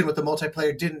obsession with the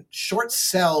multiplayer didn't short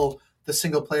sell the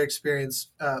single player experience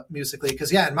musically.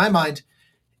 Cause in my mind,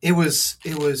 it was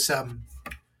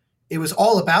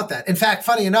all about that. In fact,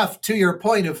 funny enough, to your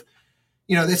point of,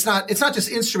 it's not just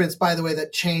instruments, by the way,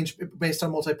 that change based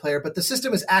on multiplayer, but the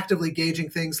system is actively gauging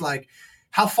things like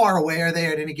how far away are they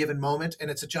at any given moment,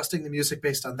 and it's adjusting the music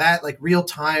based on that, like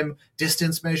real-time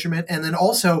distance measurement. And then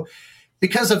also,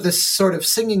 because of this sort of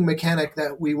singing mechanic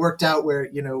that we worked out where,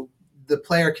 the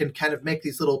player can kind of make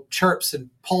these little chirps and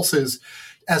pulses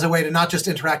as a way to not just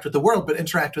interact with the world, but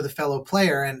interact with a fellow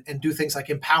player and do things like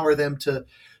empower them to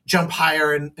jump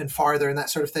higher and farther and that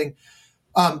sort of thing.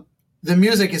 The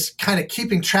music is kind of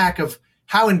keeping track of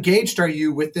how engaged are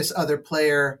you with this other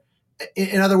player.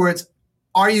 In other words,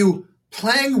 are you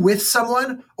playing with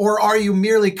someone or are you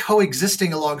merely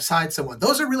coexisting alongside someone?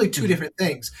 Those are really two different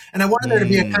things. And I wanted there to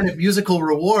be a kind of musical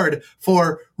reward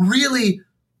for really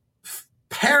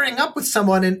pairing up with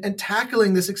someone and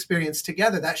tackling this experience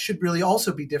together. That should really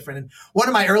also be different. And one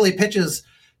of my early pitches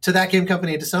to that game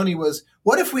company and to Sony was,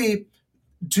 what if we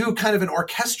do kind of an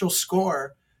orchestral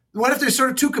score? What if there's sort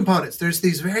of two components? There's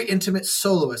these very intimate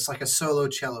soloists, like a solo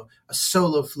cello, a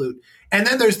solo flute. And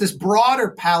then there's this broader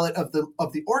palette of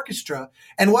the orchestra.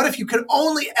 And what if you could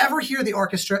only ever hear the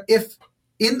orchestra if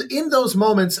in those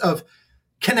moments of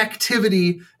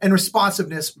connectivity and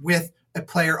responsiveness with a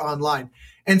player online?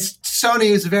 And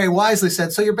Sony has very wisely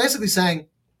said, so you're basically saying,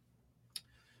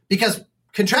 because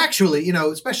contractually,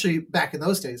 especially back in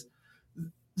those days,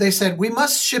 they said, we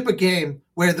must ship a game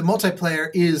where the multiplayer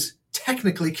is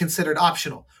technically considered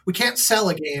optional. We can't sell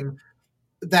a game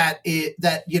that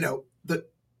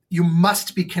you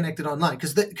must be connected online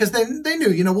because then they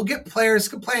knew, we'll get players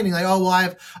complaining like, oh, well, I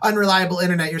have unreliable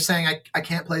internet. You're saying I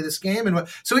can't play this game. And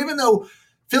so even though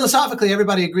philosophically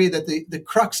everybody agreed that the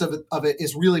crux of it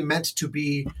is really meant to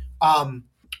be a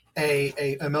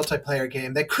multiplayer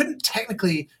game, they couldn't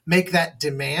technically make that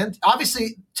demand.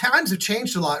 Obviously, times have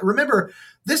changed a lot. Remember,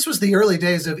 this was the early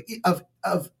days of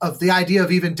the idea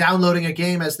of even downloading a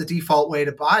game as the default way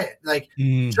to buy it. Like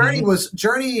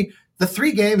Journey, the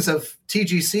three games of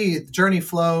TGC, Journey,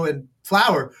 Flow, and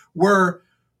Flower were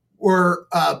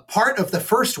part of the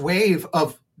first wave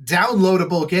of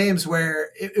downloadable games where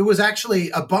it was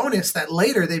actually a bonus that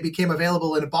later they became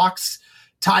available in a box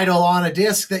title on a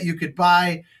disc that you could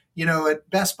buy, at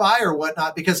Best Buy or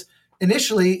whatnot, because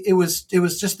initially it was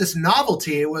just this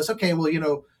novelty. It was, okay,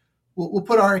 well, we'll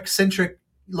put our eccentric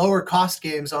lower cost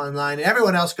games online and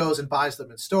everyone else goes and buys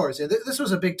them in stores. And this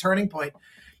was a big turning point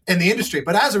in the industry.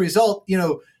 But as a result,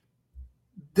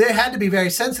 they had to be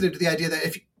very sensitive to the idea that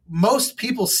if most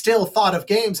people still thought of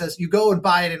games as you go and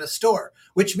buy it in a store,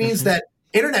 which means that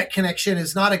internet connection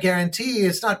is not a guarantee.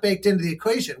 It's not baked into the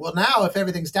equation. Well, now if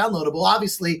everything's downloadable,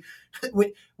 obviously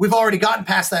we've already gotten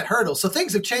past that hurdle. So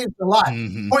things have changed a lot.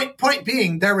 Point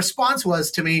being, their response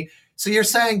was to me, so you're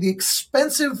saying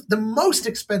the most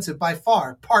expensive by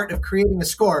far part of creating a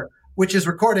score, which is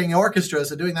recording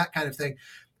orchestras and doing that kind of thing,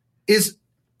 is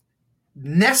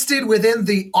nested within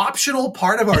the optional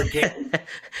part of our game.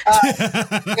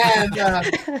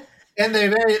 And they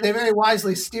very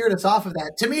wisely steered us off of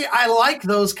that. To me, I like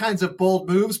those kinds of bold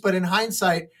moves, but in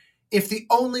hindsight, if the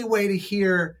only way to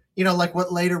hear, like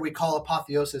what later we call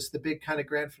apotheosis, the big kind of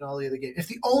grand finale of the game, if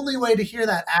the only way to hear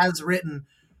that as written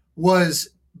was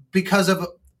because of,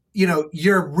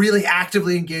 you're really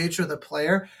actively engaged with a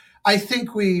player, I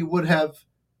think we would have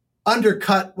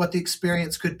undercut what the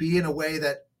experience could be in a way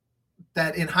that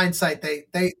that in hindsight they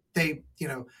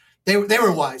they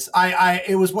were wise.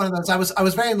 It was one of those. I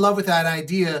was very in love with that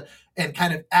idea and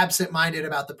kind of absent-minded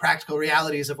about the practical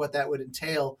realities of what that would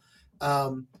entail.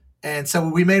 And so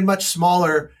we made much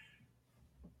smaller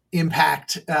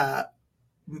impact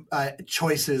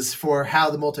choices for how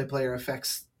the multiplayer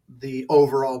affects the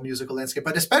overall musical landscape.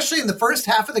 But especially in the first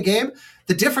half of the game,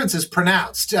 the difference is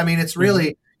pronounced. I mean, it's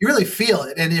really, you really feel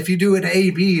it. And if you do an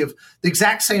A/B of the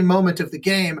exact same moment of the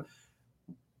game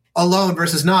alone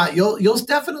versus not, you'll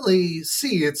definitely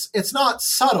see it's not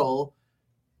subtle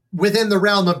within the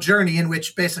realm of Journey, in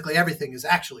which basically everything is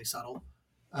actually subtle.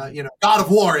 God of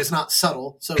War is not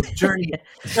subtle. So Journey,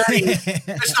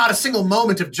 there's not a single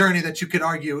moment of Journey that you could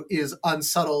argue is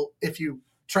unsubtle if you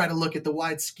try to look at the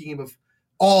wide scheme of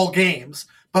all games.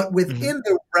 But within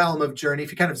the realm of Journey,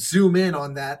 if you kind of zoom in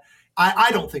on that,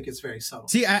 I don't think it's very subtle.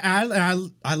 See, I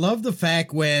love the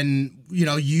fact when,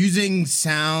 using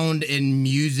sound and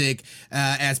music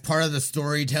as part of the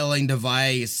storytelling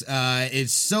device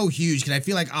is so huge, because I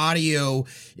feel like audio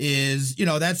is,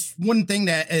 that's one thing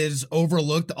that is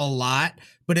overlooked a lot,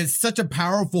 but it's such a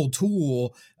powerful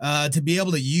tool to be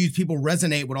able to use. People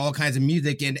resonate with all kinds of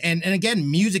music, and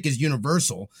again, music is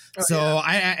universal.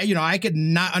 I could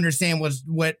not understand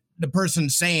what the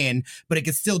person's saying, but it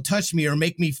could still touch me or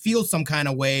make me feel some kind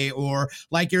of way. Or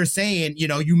like you're saying,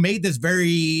 you made this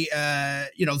very,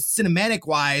 cinematic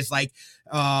wise, like,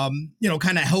 kind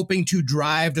of helping to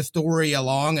drive the story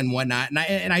along and whatnot.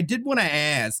 And I did want to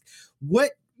ask,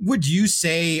 what would you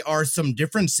say are some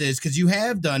differences, because you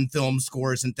have done film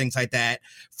scores and things like that,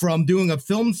 from doing a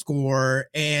film score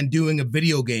and doing a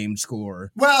video game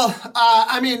score? Well,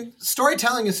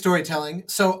 storytelling is storytelling.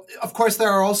 So of course there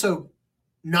are also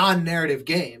non-narrative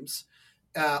games,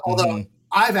 although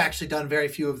I've actually done very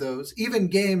few of those. Even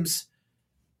games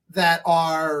that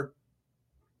are,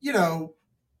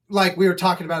 like we were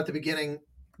talking about at the beginning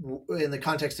in the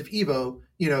context of Evo,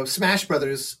 Smash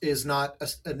Brothers is not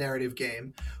a narrative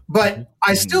game. But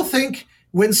I still think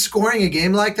when scoring a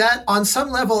game like that, on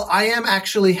some level, I am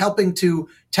actually helping to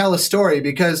tell a story,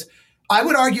 because I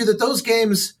would argue that those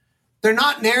games, they're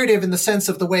not narrative in the sense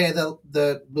of the way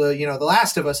the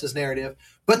Last of Us is narrative,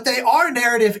 but they are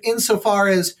narrative insofar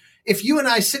as if you and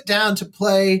I sit down to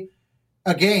play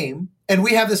a game and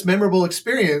we have this memorable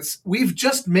experience, we've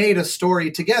just made a story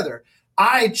together.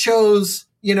 I chose,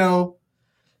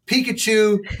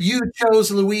 Pikachu, you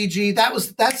chose Luigi.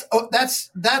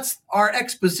 That's our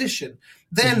exposition.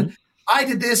 Then I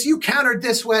did this, you countered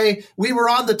this way. We were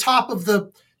on the top of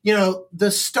the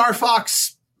Star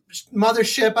Fox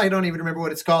mothership. I don't even remember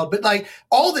what it's called, but like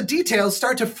all the details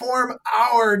start to form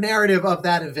our narrative of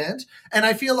that event. And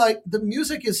I feel like the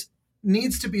music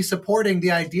needs to be supporting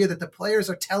the idea that the players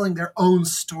are telling their own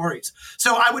stories.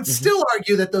 So I would still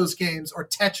argue that those games, or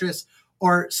Tetris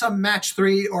or some Match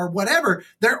 3 or whatever,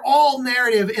 they're all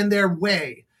narrative in their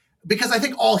way, because I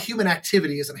think all human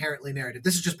activity is inherently narrative.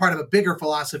 This is just part of a bigger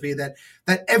philosophy that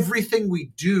everything we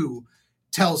do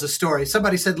tells a story.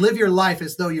 Somebody said, live your life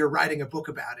as though you're writing a book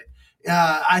about it.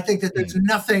 I think that there's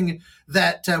nothing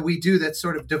that we do that's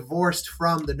sort of divorced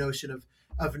from the notion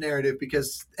of narrative,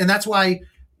 and that's why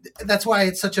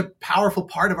it's such a powerful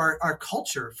part of our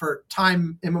culture for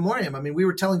time immemorial. I mean, we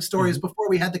were telling stories before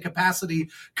we had the capacity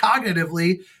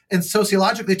cognitively and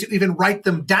sociologically to even write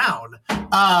them down.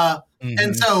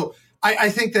 And so I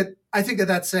think that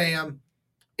that's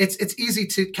it's easy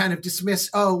to kind of dismiss,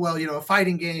 a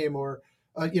fighting game or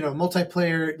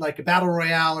multiplayer, like a battle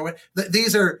royale or what.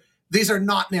 These are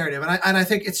not narrative, and I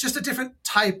think it's just a different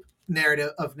type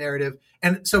of narrative.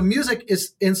 And so music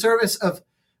is in service of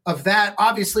that.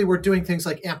 Obviously, we're doing things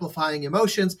like amplifying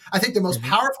emotions. I think the most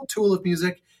powerful tool of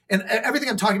music, and everything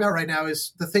I'm talking about right now,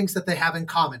 is the things that they have in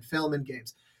common: film and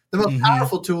games. The most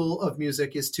powerful tool of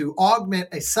music is to augment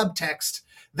a subtext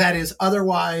that is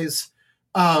otherwise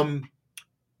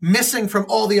missing from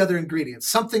all the other ingredients.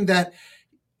 Something that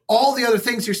all the other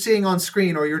things you're seeing on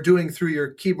screen, or you're doing through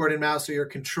your keyboard and mouse or your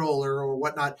controller or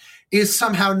whatnot, is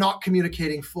somehow not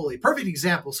communicating fully. Perfect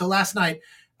example. So last night,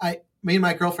 me and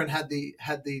my girlfriend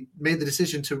made the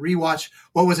decision to rewatch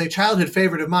what was a childhood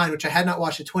favorite of mine, which I had not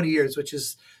watched in 20 years, which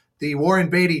is the Warren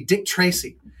Beatty Dick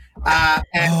Tracy. Yeah.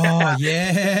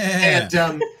 And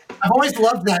I've always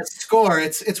loved that score.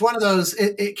 It's one of those.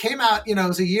 It came out, it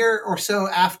was a year or so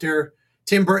after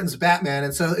Tim Burton's Batman,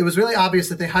 and so it was really obvious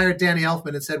that they hired Danny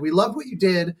Elfman and said, "We love what you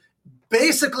did.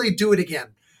 Basically, do it again."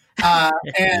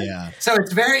 So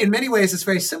it's in many ways, it's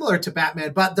very similar to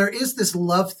Batman, but there is this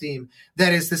love theme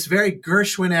that is this very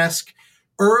Gershwin-esque,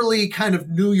 early kind of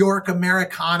New York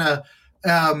Americana,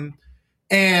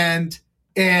 and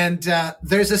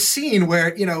there's a scene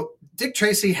where Dick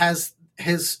Tracy has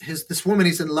his this woman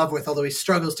he's in love with, although he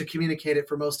struggles to communicate it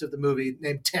for most of the movie,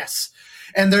 named Tess.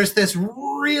 And there's this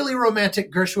really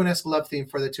romantic Gershwin-esque love theme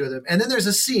for the two of them. And then there's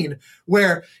a scene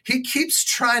where he keeps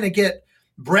trying to get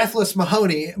Breathless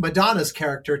Mahoney, Madonna's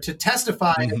character, to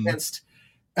testify against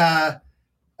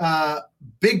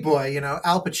Big Boy,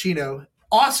 Al Pacino,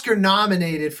 Oscar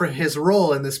nominated for his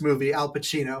role in this movie, Al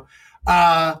Pacino.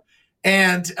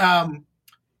 And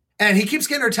he keeps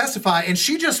getting her to testify, and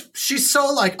she's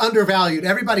so like undervalued.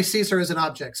 Everybody sees her as an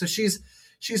object. So she's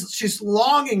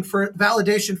longing for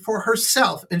validation for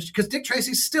herself. And because Dick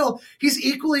Tracy's he's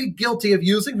equally guilty of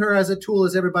using her as a tool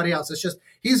as everybody else. It's just,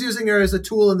 he's using her as a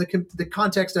tool in the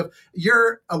context of,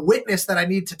 you're a witness that I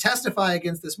need to testify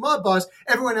against this mob boss.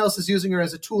 Everyone else is using her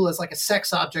as a tool, as like a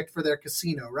sex object for their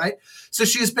casino, right? So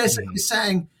she's basically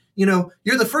saying, you're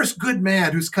the first good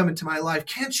man who's come into my life.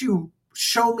 Can't you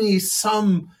show me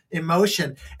some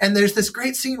emotion? And there's this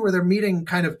great scene where they're meeting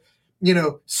kind of,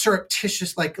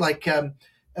 surreptitious, in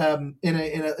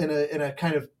a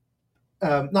kind of,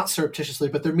 not surreptitiously,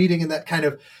 but they're meeting in that kind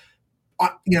of,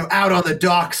 out on the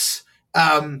docks.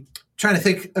 I'm trying to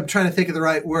think of the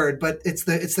right word, but it's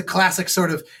the classic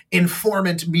sort of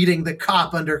informant meeting the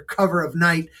cop under cover of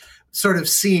night sort of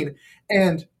scene.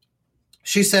 And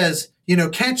she says,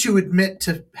 can't you admit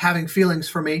to having feelings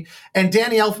for me? And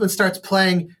Danny Elfman starts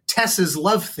playing Tess's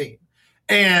love theme.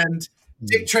 And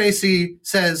Dick Tracy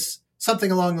says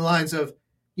something along the lines of,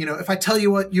 if I tell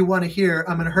you what you want to hear,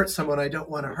 I'm going to hurt someone I don't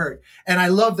want to hurt. And I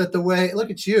love that the way,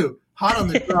 look at you, hot on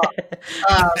the draw.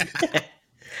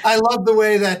 I love the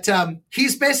way that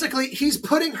he's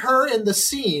putting her in the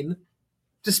scene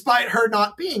despite her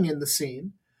not being in the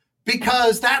scene,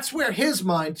 because that's where his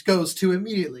mind goes to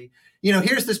immediately.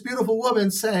 Here's this beautiful woman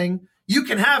saying, you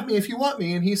can have me if you want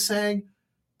me. And he's saying,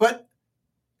 but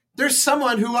there's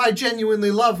someone who I genuinely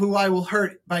love who I will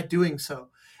hurt by doing so.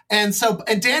 And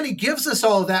Danny gives us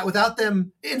all of that without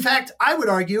them. In fact, I would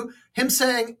argue him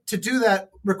saying to do that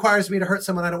requires me to hurt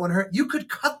someone I don't want to hurt. You could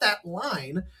cut that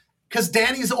line because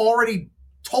Danny's already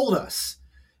told us.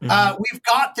 We've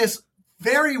got this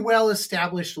very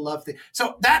well-established love thing.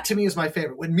 So that to me is my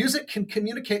favorite. When music can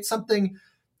communicate something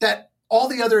that all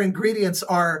the other ingredients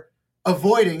are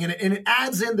avoiding, and it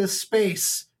adds in this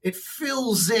space, it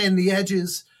fills in the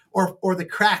edges or the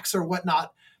cracks or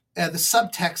whatnot, the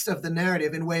subtext of the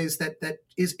narrative in ways that it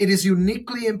is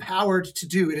uniquely empowered to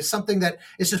do. It is something that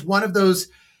is just one of those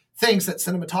things that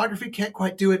cinematography can't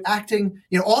quite do it. Acting,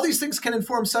 all these things can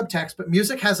inform subtext, but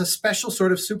music has a special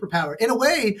sort of superpower in a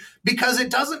way because it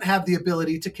doesn't have the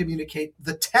ability to communicate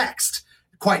the text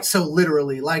quite so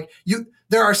literally.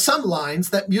 There are some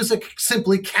lines that music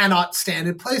simply cannot stand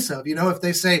in place of. If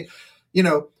they say,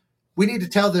 we need to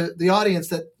tell the audience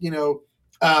that,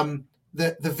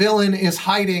 the villain is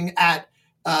hiding at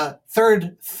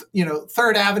Third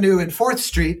Avenue and 4th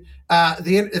Street.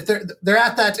 If they're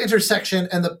at that intersection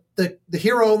and the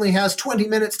hero only has 20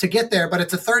 minutes to get there, but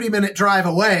it's a 30-minute drive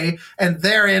away, and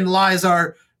therein lies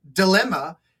our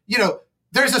dilemma.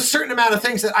 There's a certain amount of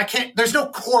things that I can't. There's no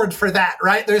chord for that,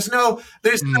 right? There's no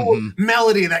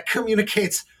melody that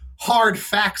communicates hard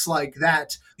facts like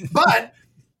that. But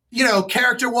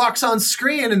character walks on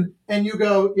screen and you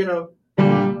go,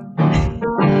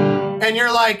 and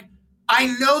you're like, I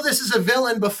know this is a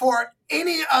villain before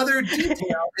any other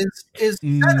detail is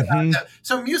said about them.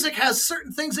 So music has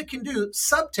certain things it can do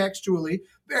subtextually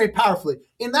very powerfully.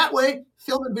 In that way,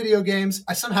 film and video games,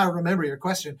 I somehow remember your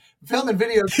question, film and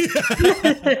video games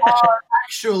are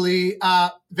actually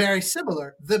very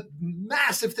similar. The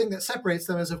massive thing that separates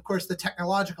them is, of course, the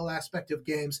technological aspect of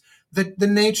games, the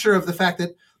nature of the fact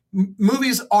that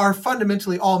movies are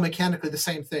fundamentally all mechanically the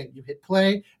same thing. You hit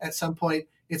play, at some point,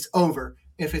 it's over.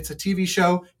 If it's a TV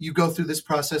show, you go through this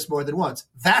process more than once.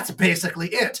 That's basically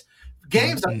it.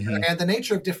 Games, on the other hand, the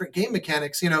nature of different game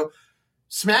mechanics,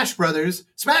 Smash Brothers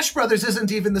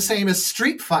isn't even the same as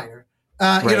Street Fighter.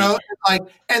 Right.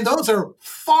 And those are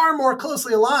far more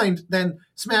closely aligned than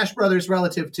Smash Brothers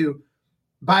relative to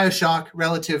BioShock,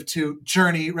 relative to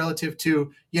Journey, relative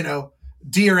to,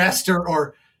 Dear Esther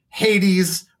or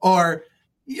Hades,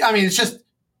 it's just,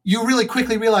 you really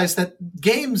quickly realize that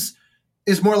games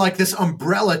is more like this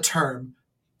umbrella term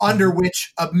under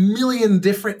which a million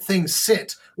different things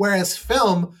sit, whereas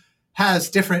film has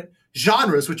different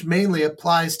genres, which mainly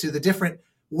applies to the different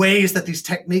ways that these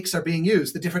techniques are being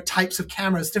used, the different types of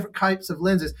cameras, different types of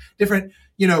lenses, different,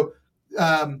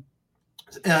 the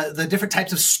different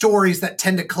types of stories that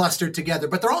tend to cluster together,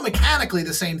 but they're all mechanically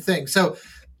the same thing. So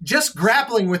just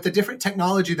grappling with the different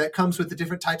technology that comes with the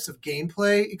different types of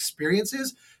gameplay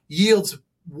experiences yields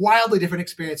wildly different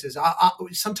experiences.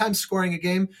 Sometimes scoring a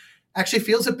game, actually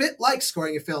feels a bit like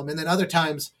scoring a film. And then other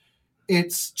times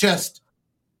it's just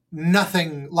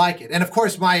nothing like it. And of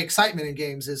course, my excitement in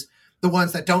games is the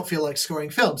ones that don't feel like scoring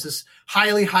films, is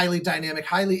highly, highly dynamic,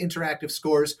 highly interactive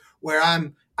scores where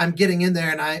I'm getting in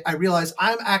there and I realize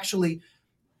I'm actually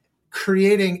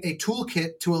creating a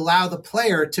toolkit to allow the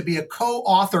player to be a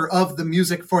co-author of the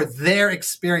music for their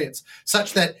experience,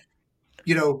 such that,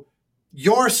 you know,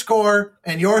 your score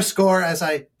and your score, as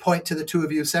I point to the two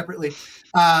of you separately,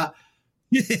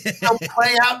 will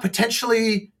play out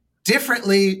potentially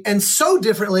differently, and so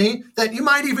differently that you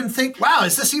might even think, wow,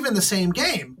 is this even the same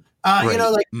game? Right. You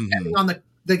know, like depending on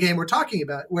the game we're talking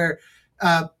about, where,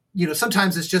 you know,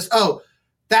 sometimes it's just, oh,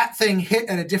 that thing hit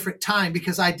at a different time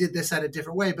because I did this at a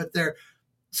different way, but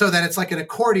so that it's like an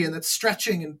accordion that's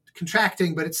stretching and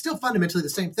contracting, but it's still fundamentally the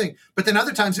same thing. But then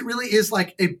other times it really is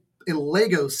like a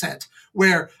Lego set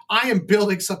where I am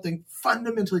building something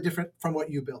fundamentally different from what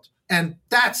you built. And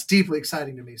that's deeply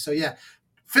exciting to me. So yeah,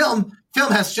 film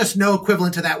has just no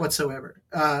equivalent to that whatsoever.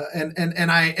 And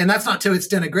that's not to its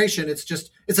denigration.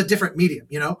 It's a different medium,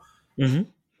 you know? Mm-hmm.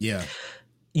 Yeah.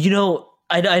 You know,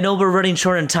 I know we're running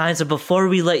short on time, so before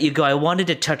we let you go, I wanted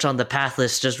to touch on the path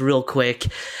list just real quick.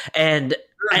 And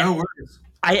no worries.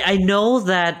 I know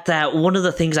that one of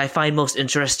the things I find most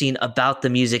interesting about the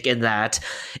music in that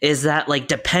is that, like,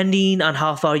 depending on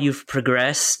how far you've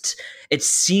progressed, it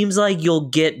seems like you'll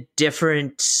get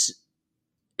different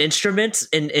instruments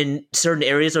in certain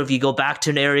areas, or if you go back to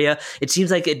an area, it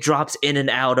seems like it drops in and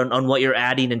out on what you're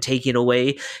adding and taking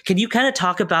away. Can you kind of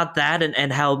talk about that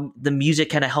and how the music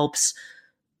kind of helps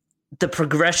the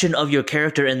progression of your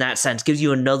character in that sense, gives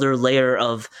you another layer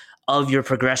of your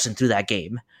progression through that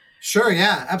game? Sure.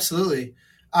 Yeah, absolutely.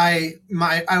 I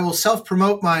will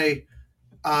self-promote my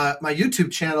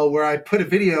YouTube channel where I put a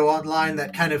video online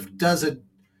that kind of does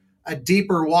a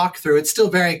deeper walkthrough. It's still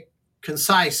very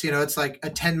concise. You know, it's like a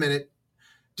 10-minute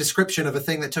description of a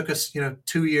thing that took us,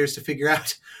 2 years to figure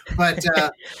out. But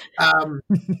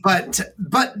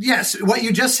but yes, what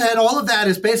you just said, all of that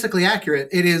is basically accurate.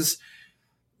 It is.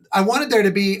 I wanted there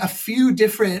to be a few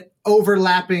different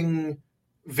overlapping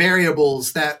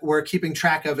variables that we're keeping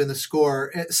track of in the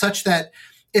score, such that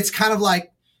it's kind of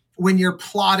like when you're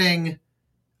plotting,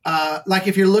 like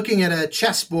if you're looking at a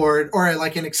chessboard or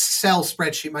like an Excel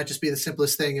spreadsheet might just be the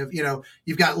simplest thing of,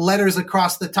 you've got letters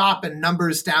across the top and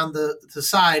numbers down the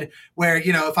side where,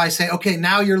 if I say, okay,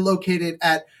 now you're located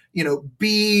at,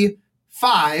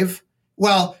 B5.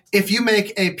 Well, if you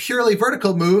make a purely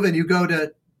vertical move and you go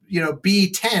to,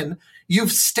 B10,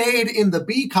 you've stayed in the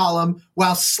B column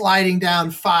while sliding down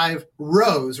 5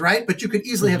 rows, right? But you could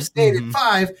easily have stayed at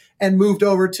 5 and moved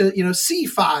over to,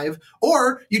 C5,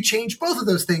 or you change both of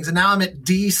those things. And now I'm at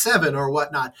D7 or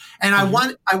whatnot. And I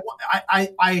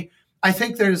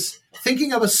think there's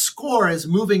thinking of a score as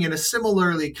moving in a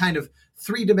similarly kind of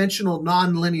 3-dimensional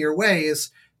nonlinear way is,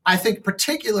 I think,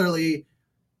 particularly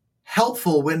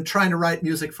helpful when trying to write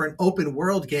music for an open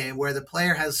world game where the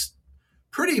player has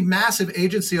pretty massive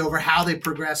agency over how they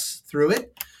progress through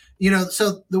it.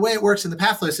 So the way it works in the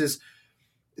path list is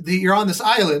you're on this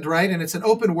island, right? And it's an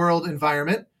open world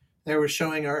environment. There we're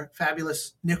showing our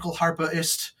fabulous nickel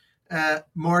harpist,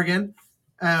 Morgan.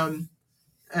 So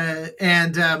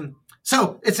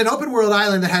it's an open world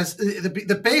island that has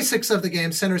the basics of the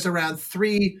game centers around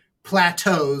 3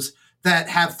 plateaus that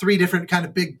have 3 different kind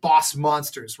of big boss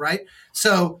monsters, right?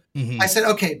 So I said,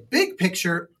 okay, big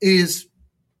picture is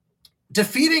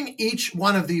defeating each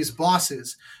one of these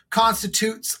bosses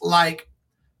constitutes like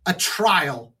a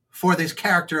trial for this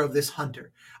character of this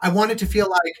hunter. I wanted to feel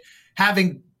like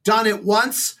having done it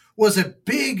once was a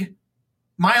big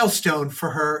milestone for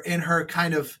her in her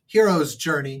kind of hero's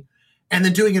journey. And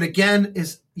then doing it again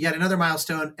is yet another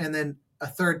milestone. And then a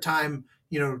third time,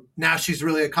 now she's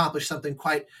really accomplished something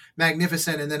quite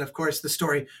magnificent. And then, of course, the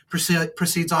story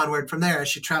proceeds onward from there as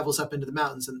she travels up into the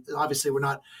mountains. And obviously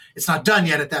it's not done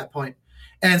yet at that point.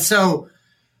 And so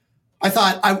I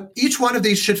thought each one of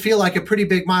these should feel like a pretty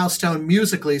big milestone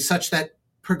musically, such that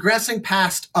progressing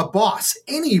past a boss,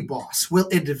 any boss, will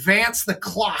advance the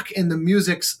clock in the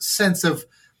music's sense of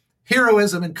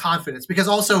heroism and confidence. Because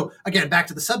also, again, back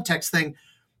to the subtext thing,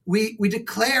 we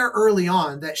declare early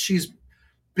on that she's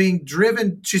being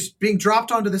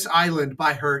dropped onto this island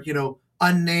by her,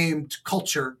 unnamed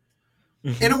culture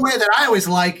in a way that I always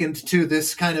likened to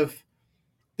this kind of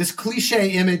this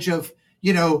cliche image of,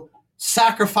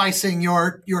 sacrificing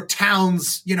your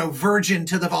town's, virgin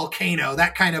to the volcano,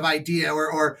 that kind of idea,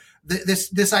 or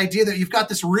this idea that you've got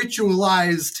this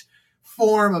ritualized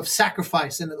form of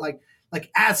sacrifice, and like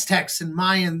Aztecs and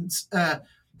Mayans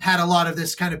had a lot of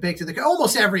this kind of baked in.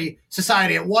 Almost every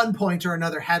society at one point or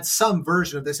another had some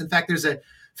version of this. In fact, there's a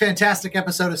fantastic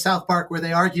episode of South Park where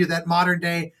they argue that modern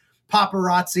day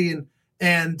paparazzi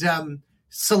and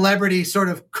celebrity sort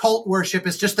of cult worship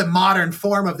is just the modern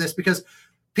form of this, because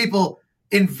people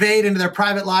invade into their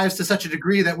private lives to such a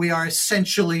degree that we are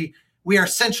essentially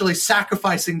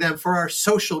sacrificing them for our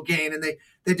social gain. And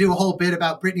they do a whole bit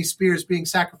about Britney Spears being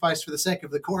sacrificed for the sake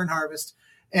of the corn harvest.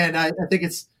 And I think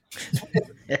it's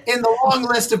in the long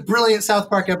list of brilliant South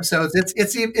Park episodes.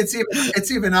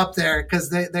 It's even up there because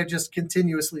they're just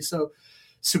continuously so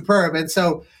superb. And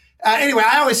so anyway,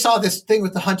 I always saw this thing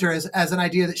with the hunter as an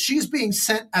idea that she's being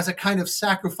sent as a kind of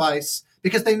sacrifice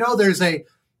because they know there's a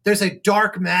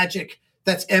dark magic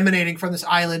that's emanating from this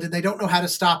island and they don't know how to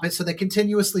stop it. So they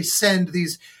continuously send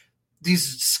these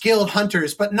skilled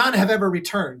hunters, but none have ever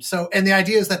returned. So, and the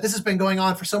idea is that this has been going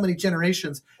on for so many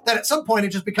generations that at some point it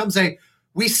just becomes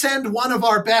we send one of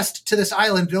our best to this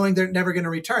island knowing they're never going to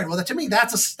return. Well, to me,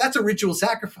 that's a ritual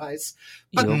sacrifice.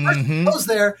 But the person goes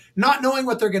there not knowing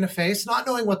what they're going to face, not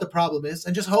knowing what the problem is,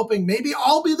 and just hoping maybe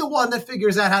I'll be the one that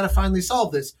figures out how to finally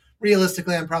solve this.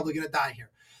 Realistically, I'm probably going to die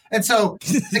here. And so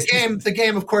the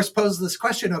game, of course, poses this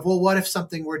question of, well, what if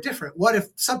something were different? What if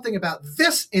something about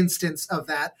this instance of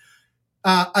that,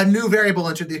 a new variable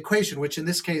entered the equation, which in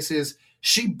this case is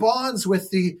she bonds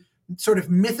with the sort of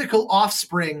mythical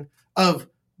offspring of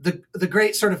the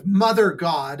great sort of mother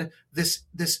god, this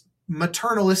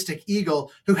maternalistic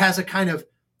eagle who has a kind of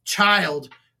child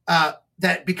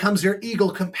that becomes your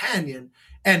eagle companion.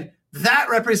 And that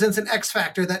represents an X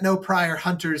factor that no prior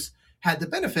hunters had the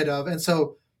benefit of. And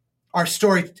so our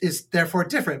story is therefore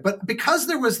different. But because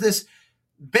there was this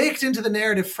baked into the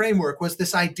narrative framework was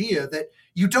this idea that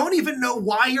you don't even know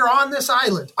why you're on this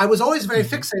island. I was always very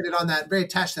fixated on that, very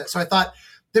attached to that. So I thought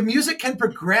the music can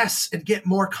progress and get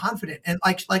more confident. And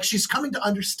like she's coming to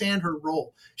understand her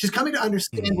role. She's coming to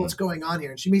understand what's going on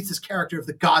here. And she meets this character of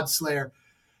the God Slayer.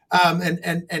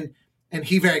 And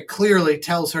he very clearly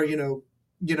tells her,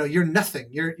 you're nothing.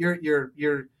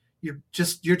 You're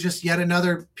just yet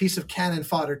another piece of cannon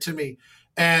fodder to me.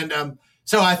 And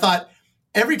so I thought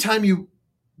every time you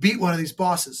beat one of these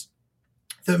bosses,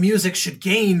 the music should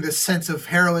gain this sense of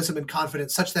heroism and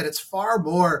confidence such that it's far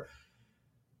more,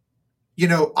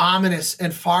 ominous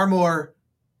and far more,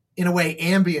 in a way,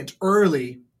 ambient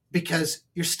early because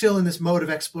you're still in this mode of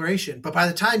exploration. But by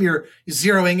the time you're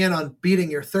zeroing in on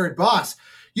beating your third boss,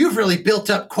 you've really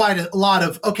built up quite a lot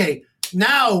of, okay,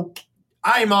 now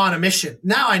I'm on a mission.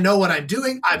 Now I know what I'm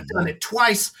doing. I've done it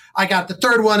twice. I got the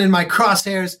third one in my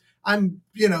crosshairs. I'm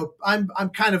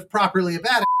kind of properly a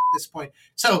badass at this point.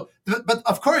 So, but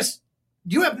of course,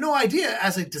 you have no idea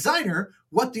as a designer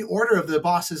what the order of the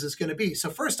bosses is going to be. So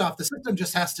first off, the system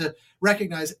just has to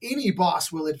recognize any boss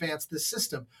will advance this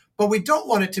system. But we don't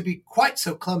want it to be quite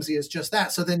so clumsy as just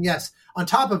that. So then, yes, on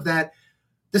top of that,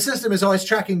 the system is always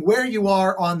tracking where you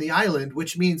are on the island,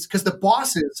 which means because the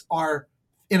bosses are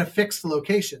in a fixed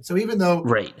location. So even though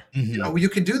you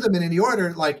can do them in any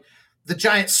order, like the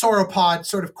giant sauropod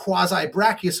sort of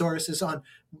quasi-brachiosaurus is on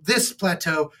this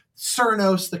plateau,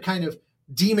 Cernos, the kind of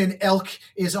demon elk,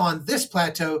 is on this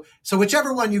plateau. So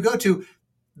whichever one you go to,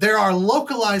 there are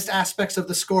localized aspects of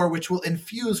the score which will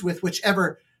infuse with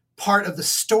whichever part of the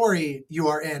story you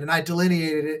are in. And I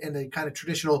delineated it in a kind of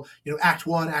traditional, Act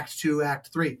 1, Act 2, Act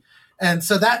 3. And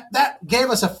so that gave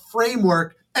us a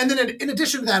framework. And then in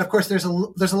addition to that, of course, there's a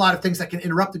lot of things that can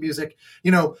interrupt the music.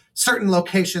 Certain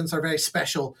locations are very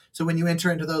special. So when you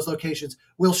enter into those locations,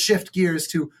 we'll shift gears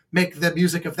to make the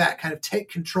music of that kind of take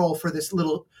control for this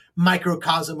little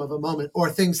microcosm of a moment. Or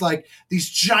things like these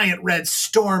giant red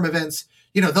storm events,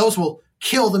 those will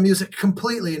kill the music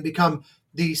completely and become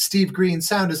the Steve Green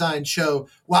sound design show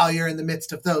while you're in the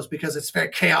midst of those, because it's very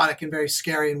chaotic and very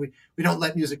scary. And we don't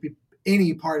let music be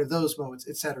any part of those moments,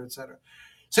 et cetera, et cetera.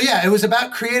 So yeah, it was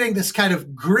about creating this kind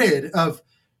of grid of,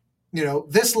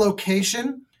 this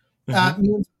location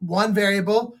means one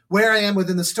variable. Where I am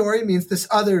within the story means this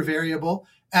other variable.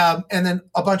 And then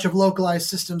a bunch of localized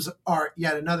systems are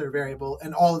yet another variable.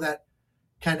 And all of that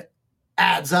kind of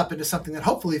adds up into something that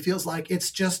hopefully feels like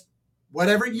it's just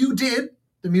whatever you did,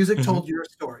 the music told your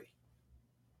story.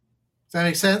 Does that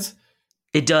make sense?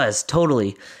 It does.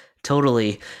 Totally.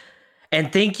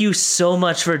 And thank you so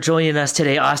much for joining us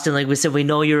today, Austin. Like we said, we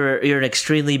know you're an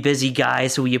extremely busy guy,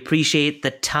 so we appreciate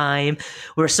the time.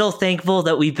 We're so thankful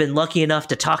that we've been lucky enough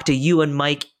to talk to you and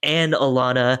Mike and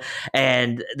Alana,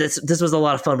 and this was a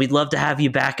lot of fun. We'd love to have you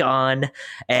back on,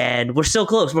 and we're so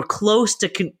close. We're close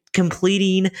to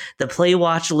completing the Play,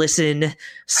 Watch, Listen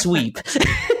sweep.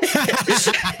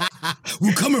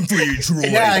 We're coming for you, Troy.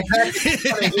 Yeah,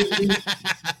 exactly.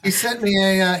 he sent me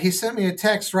a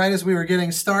text right as we were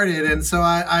getting started, and so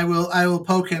I will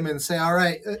poke him and say, all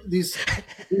right, these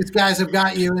guys have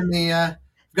got you in their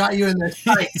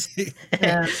sights.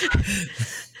 And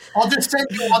I'll just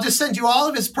send you all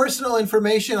of his personal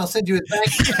information. I'll send you his bank.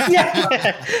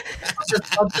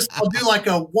 I'll do like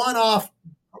a one-off,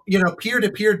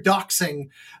 peer-to-peer doxing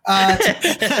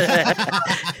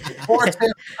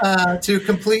to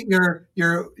complete your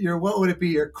what would it be,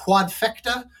 your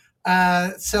quadfecta?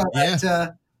 I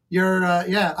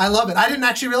love it. I didn't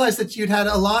actually realize that you'd had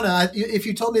Alana. If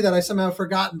you told me that, I somehow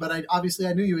forgotten, but I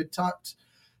knew you had talked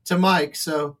to Mike,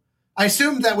 so I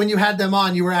assumed that when you had them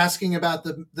on, you were asking about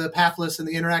the pathless and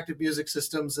the interactive music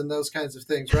systems and those kinds of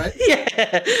things, right?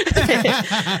 Yeah.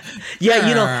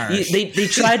 They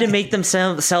tried to make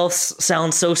themselves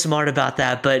sound so smart about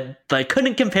that, but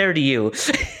couldn't compare to you.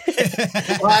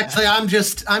 Well, actually, I'm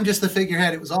just the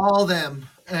figurehead. It was all them,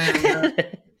 and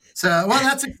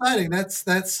that's exciting.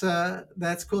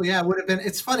 That's cool. Yeah, it would have been.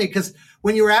 It's funny because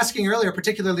when you were asking earlier,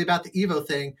 particularly about the Evo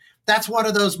thing, that's one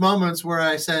of those moments where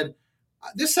I said,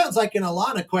 this sounds like an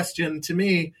Alana question to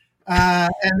me.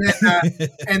 And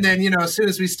then, as soon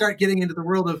as we start getting into the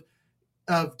world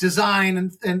of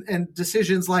design and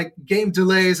decisions like game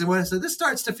delays and what, so this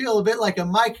starts to feel a bit like a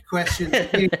Mike question to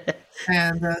me.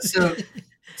 And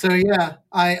so yeah,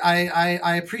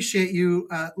 I appreciate you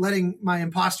letting my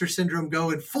imposter syndrome go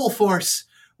in full force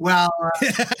while I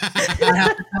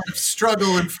have to kind of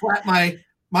struggle and flap my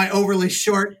overly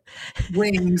short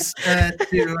wings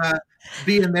to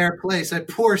be in their place, a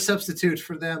poor substitute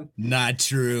for them. Not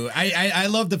true. I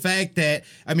love the fact that,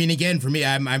 I mean, again, for me,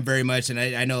 I'm very much, and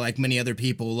I know like many other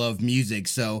people love music.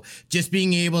 So just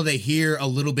being able to hear a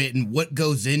little bit and what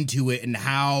goes into it and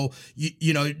how,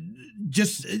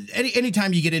 just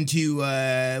anytime you get into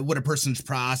what a person's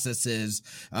process is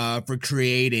for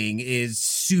creating is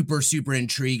super, super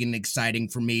intriguing and exciting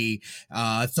for me.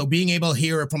 So being able to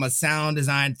hear it from a sound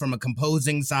design, from a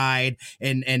composing side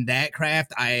and that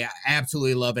craft, I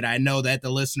absolutely love it. I know that the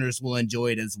listeners will enjoy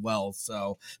it as well.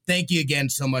 So thank you again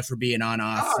so much for being on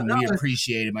us. We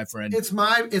appreciate it, my friend. It's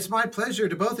my pleasure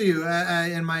to both of you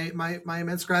and my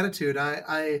immense gratitude.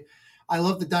 I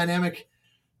love the dynamic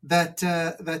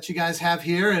that you guys have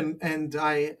here, and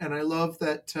I love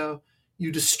that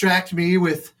you distract me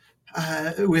with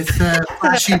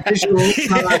flashy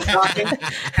visuals while I'm talking,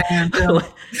 and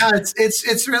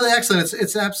it's really excellent.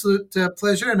 It's an absolute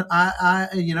pleasure, and I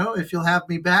if you'll have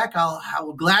me back, I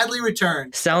will gladly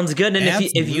return. Sounds good. And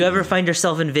if you ever find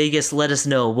yourself in Vegas, let us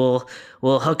know.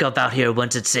 We'll hook up out here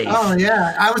once it's safe. Oh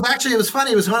yeah, it was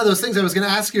funny. It was one of those things I was going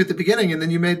to ask you at the beginning, and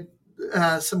then you made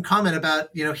some comment about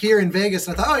here in Vegas.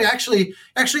 And I thought, you're actually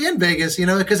in Vegas,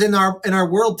 because in our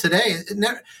world today,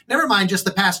 never mind just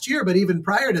the past year, but even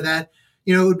prior to that,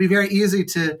 it would be very easy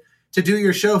to do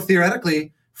your show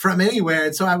theoretically from anywhere.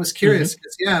 And so I was curious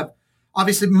because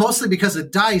obviously mostly because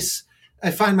of DICE,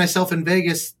 I find myself in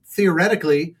Vegas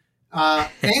theoretically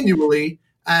annually.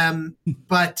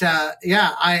 But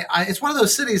it's one of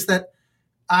those cities that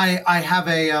I have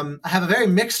a very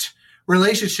mixed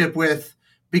relationship with.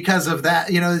 Because of that,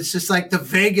 it's just like the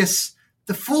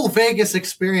full Vegas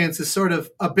experience is sort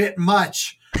of a bit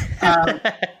much.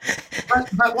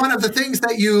 But one of the things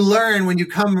that you learn when you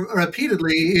come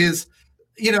repeatedly is,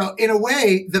 in a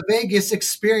way, the Vegas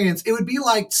experience, it would be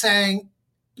like saying,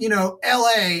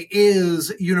 LA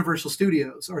is Universal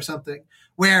Studios or something,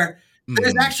 where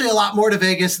there's actually a lot more to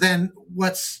Vegas than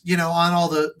what's, on all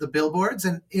the billboards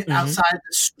and outside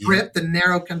the strip, the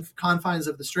narrow confines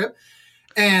of the strip.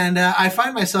 And I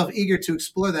find myself eager to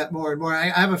explore that more and more.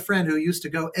 I have a friend who used to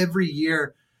go every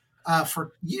year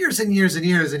for years and years and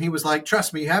years. And he was like,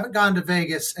 trust me, you haven't gone to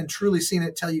Vegas and truly seen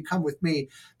it till you come with me,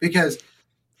 because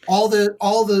all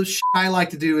the shit I like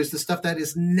to do is the stuff that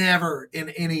is never in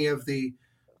any of the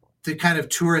kind of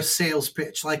tourist sales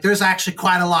pitch. Like there's actually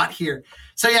quite a lot here.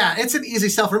 So yeah, it's an easy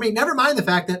sell for me. Never mind the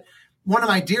fact that one of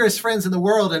my dearest friends in the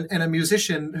world and a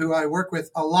musician who I work with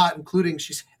a lot, including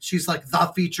she's like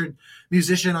the featured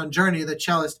musician on Journey, the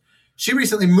cellist. She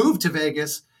recently moved to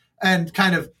Vegas and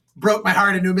kind of broke my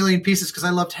heart into a million pieces because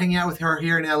I loved hanging out with her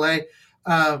here in LA.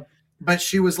 But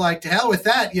she was like, to hell with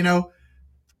that,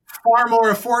 far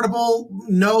more affordable,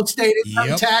 no state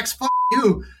income tax. Fuck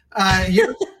you.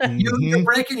 You're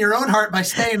breaking your own heart by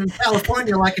staying in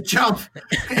California like a chump.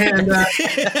 And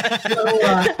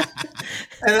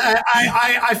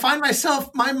I find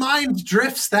myself, my mind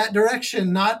drifts that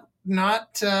direction, not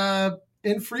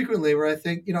infrequently, where I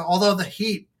think, although the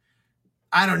heat,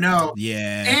 I don't know.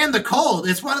 Yeah. And the cold.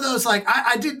 It's one of those, like,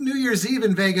 I did New Year's Eve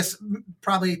in Vegas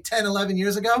probably 10, 11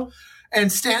 years ago.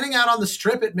 And standing out on the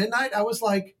strip at midnight, I was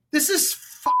like, this is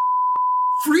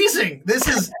freezing. This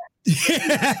is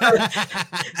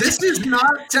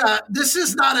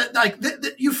not a, like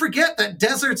you forget that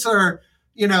deserts are,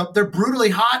 they're brutally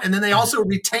hot, and then they also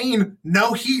retain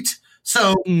no heat.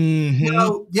 So,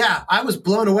 yeah, I was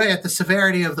blown away at the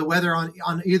severity of the weather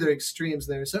on either extremes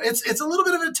there. So it's a little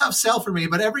bit of a tough sell for me,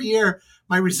 but every year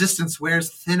my resistance wears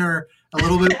thinner a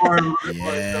little bit more.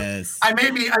 Yes. So I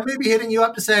may be hitting you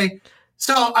up to say,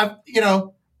 so I've, you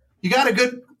got a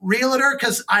good realtor,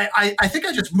 because I think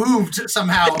I just moved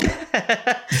somehow.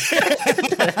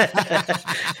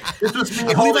 This was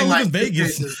me holding my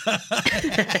Vegas.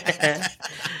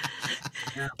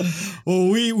 Yeah. Well,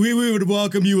 we would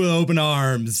welcome you with open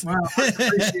arms. Wow,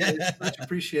 much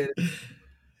appreciated.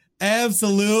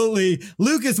 Absolutely.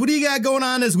 Lucas, what do you got going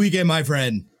on this weekend, my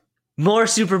friend? More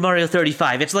Super Mario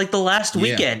 35. It's like the last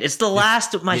weekend. It's the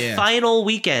last, final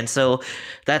weekend. So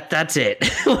that's it.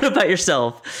 What about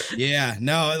yourself? Yeah,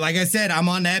 no, like I said, I'm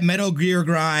on that Metal Gear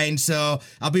grind. So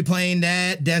I'll be playing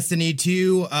that, Destiny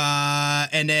 2,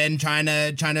 and then trying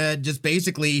to just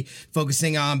basically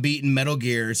focusing on beating Metal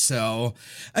Gear. So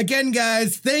again,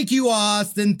 guys, thank you,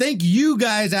 Austin. Thank you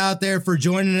guys out there for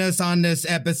joining us on this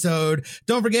episode.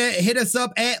 Don't forget, hit us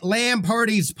up at LAN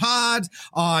Parties Pods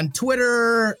on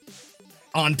Twitter.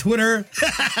 Cause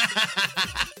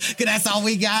that's all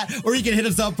we got. Or you can hit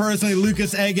us up personally,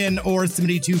 Lucas Egan or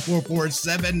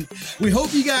Smitty2447. We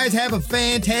hope you guys have a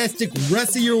fantastic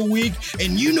rest of your week,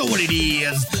 and you know what it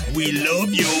is. We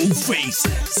love your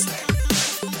faces.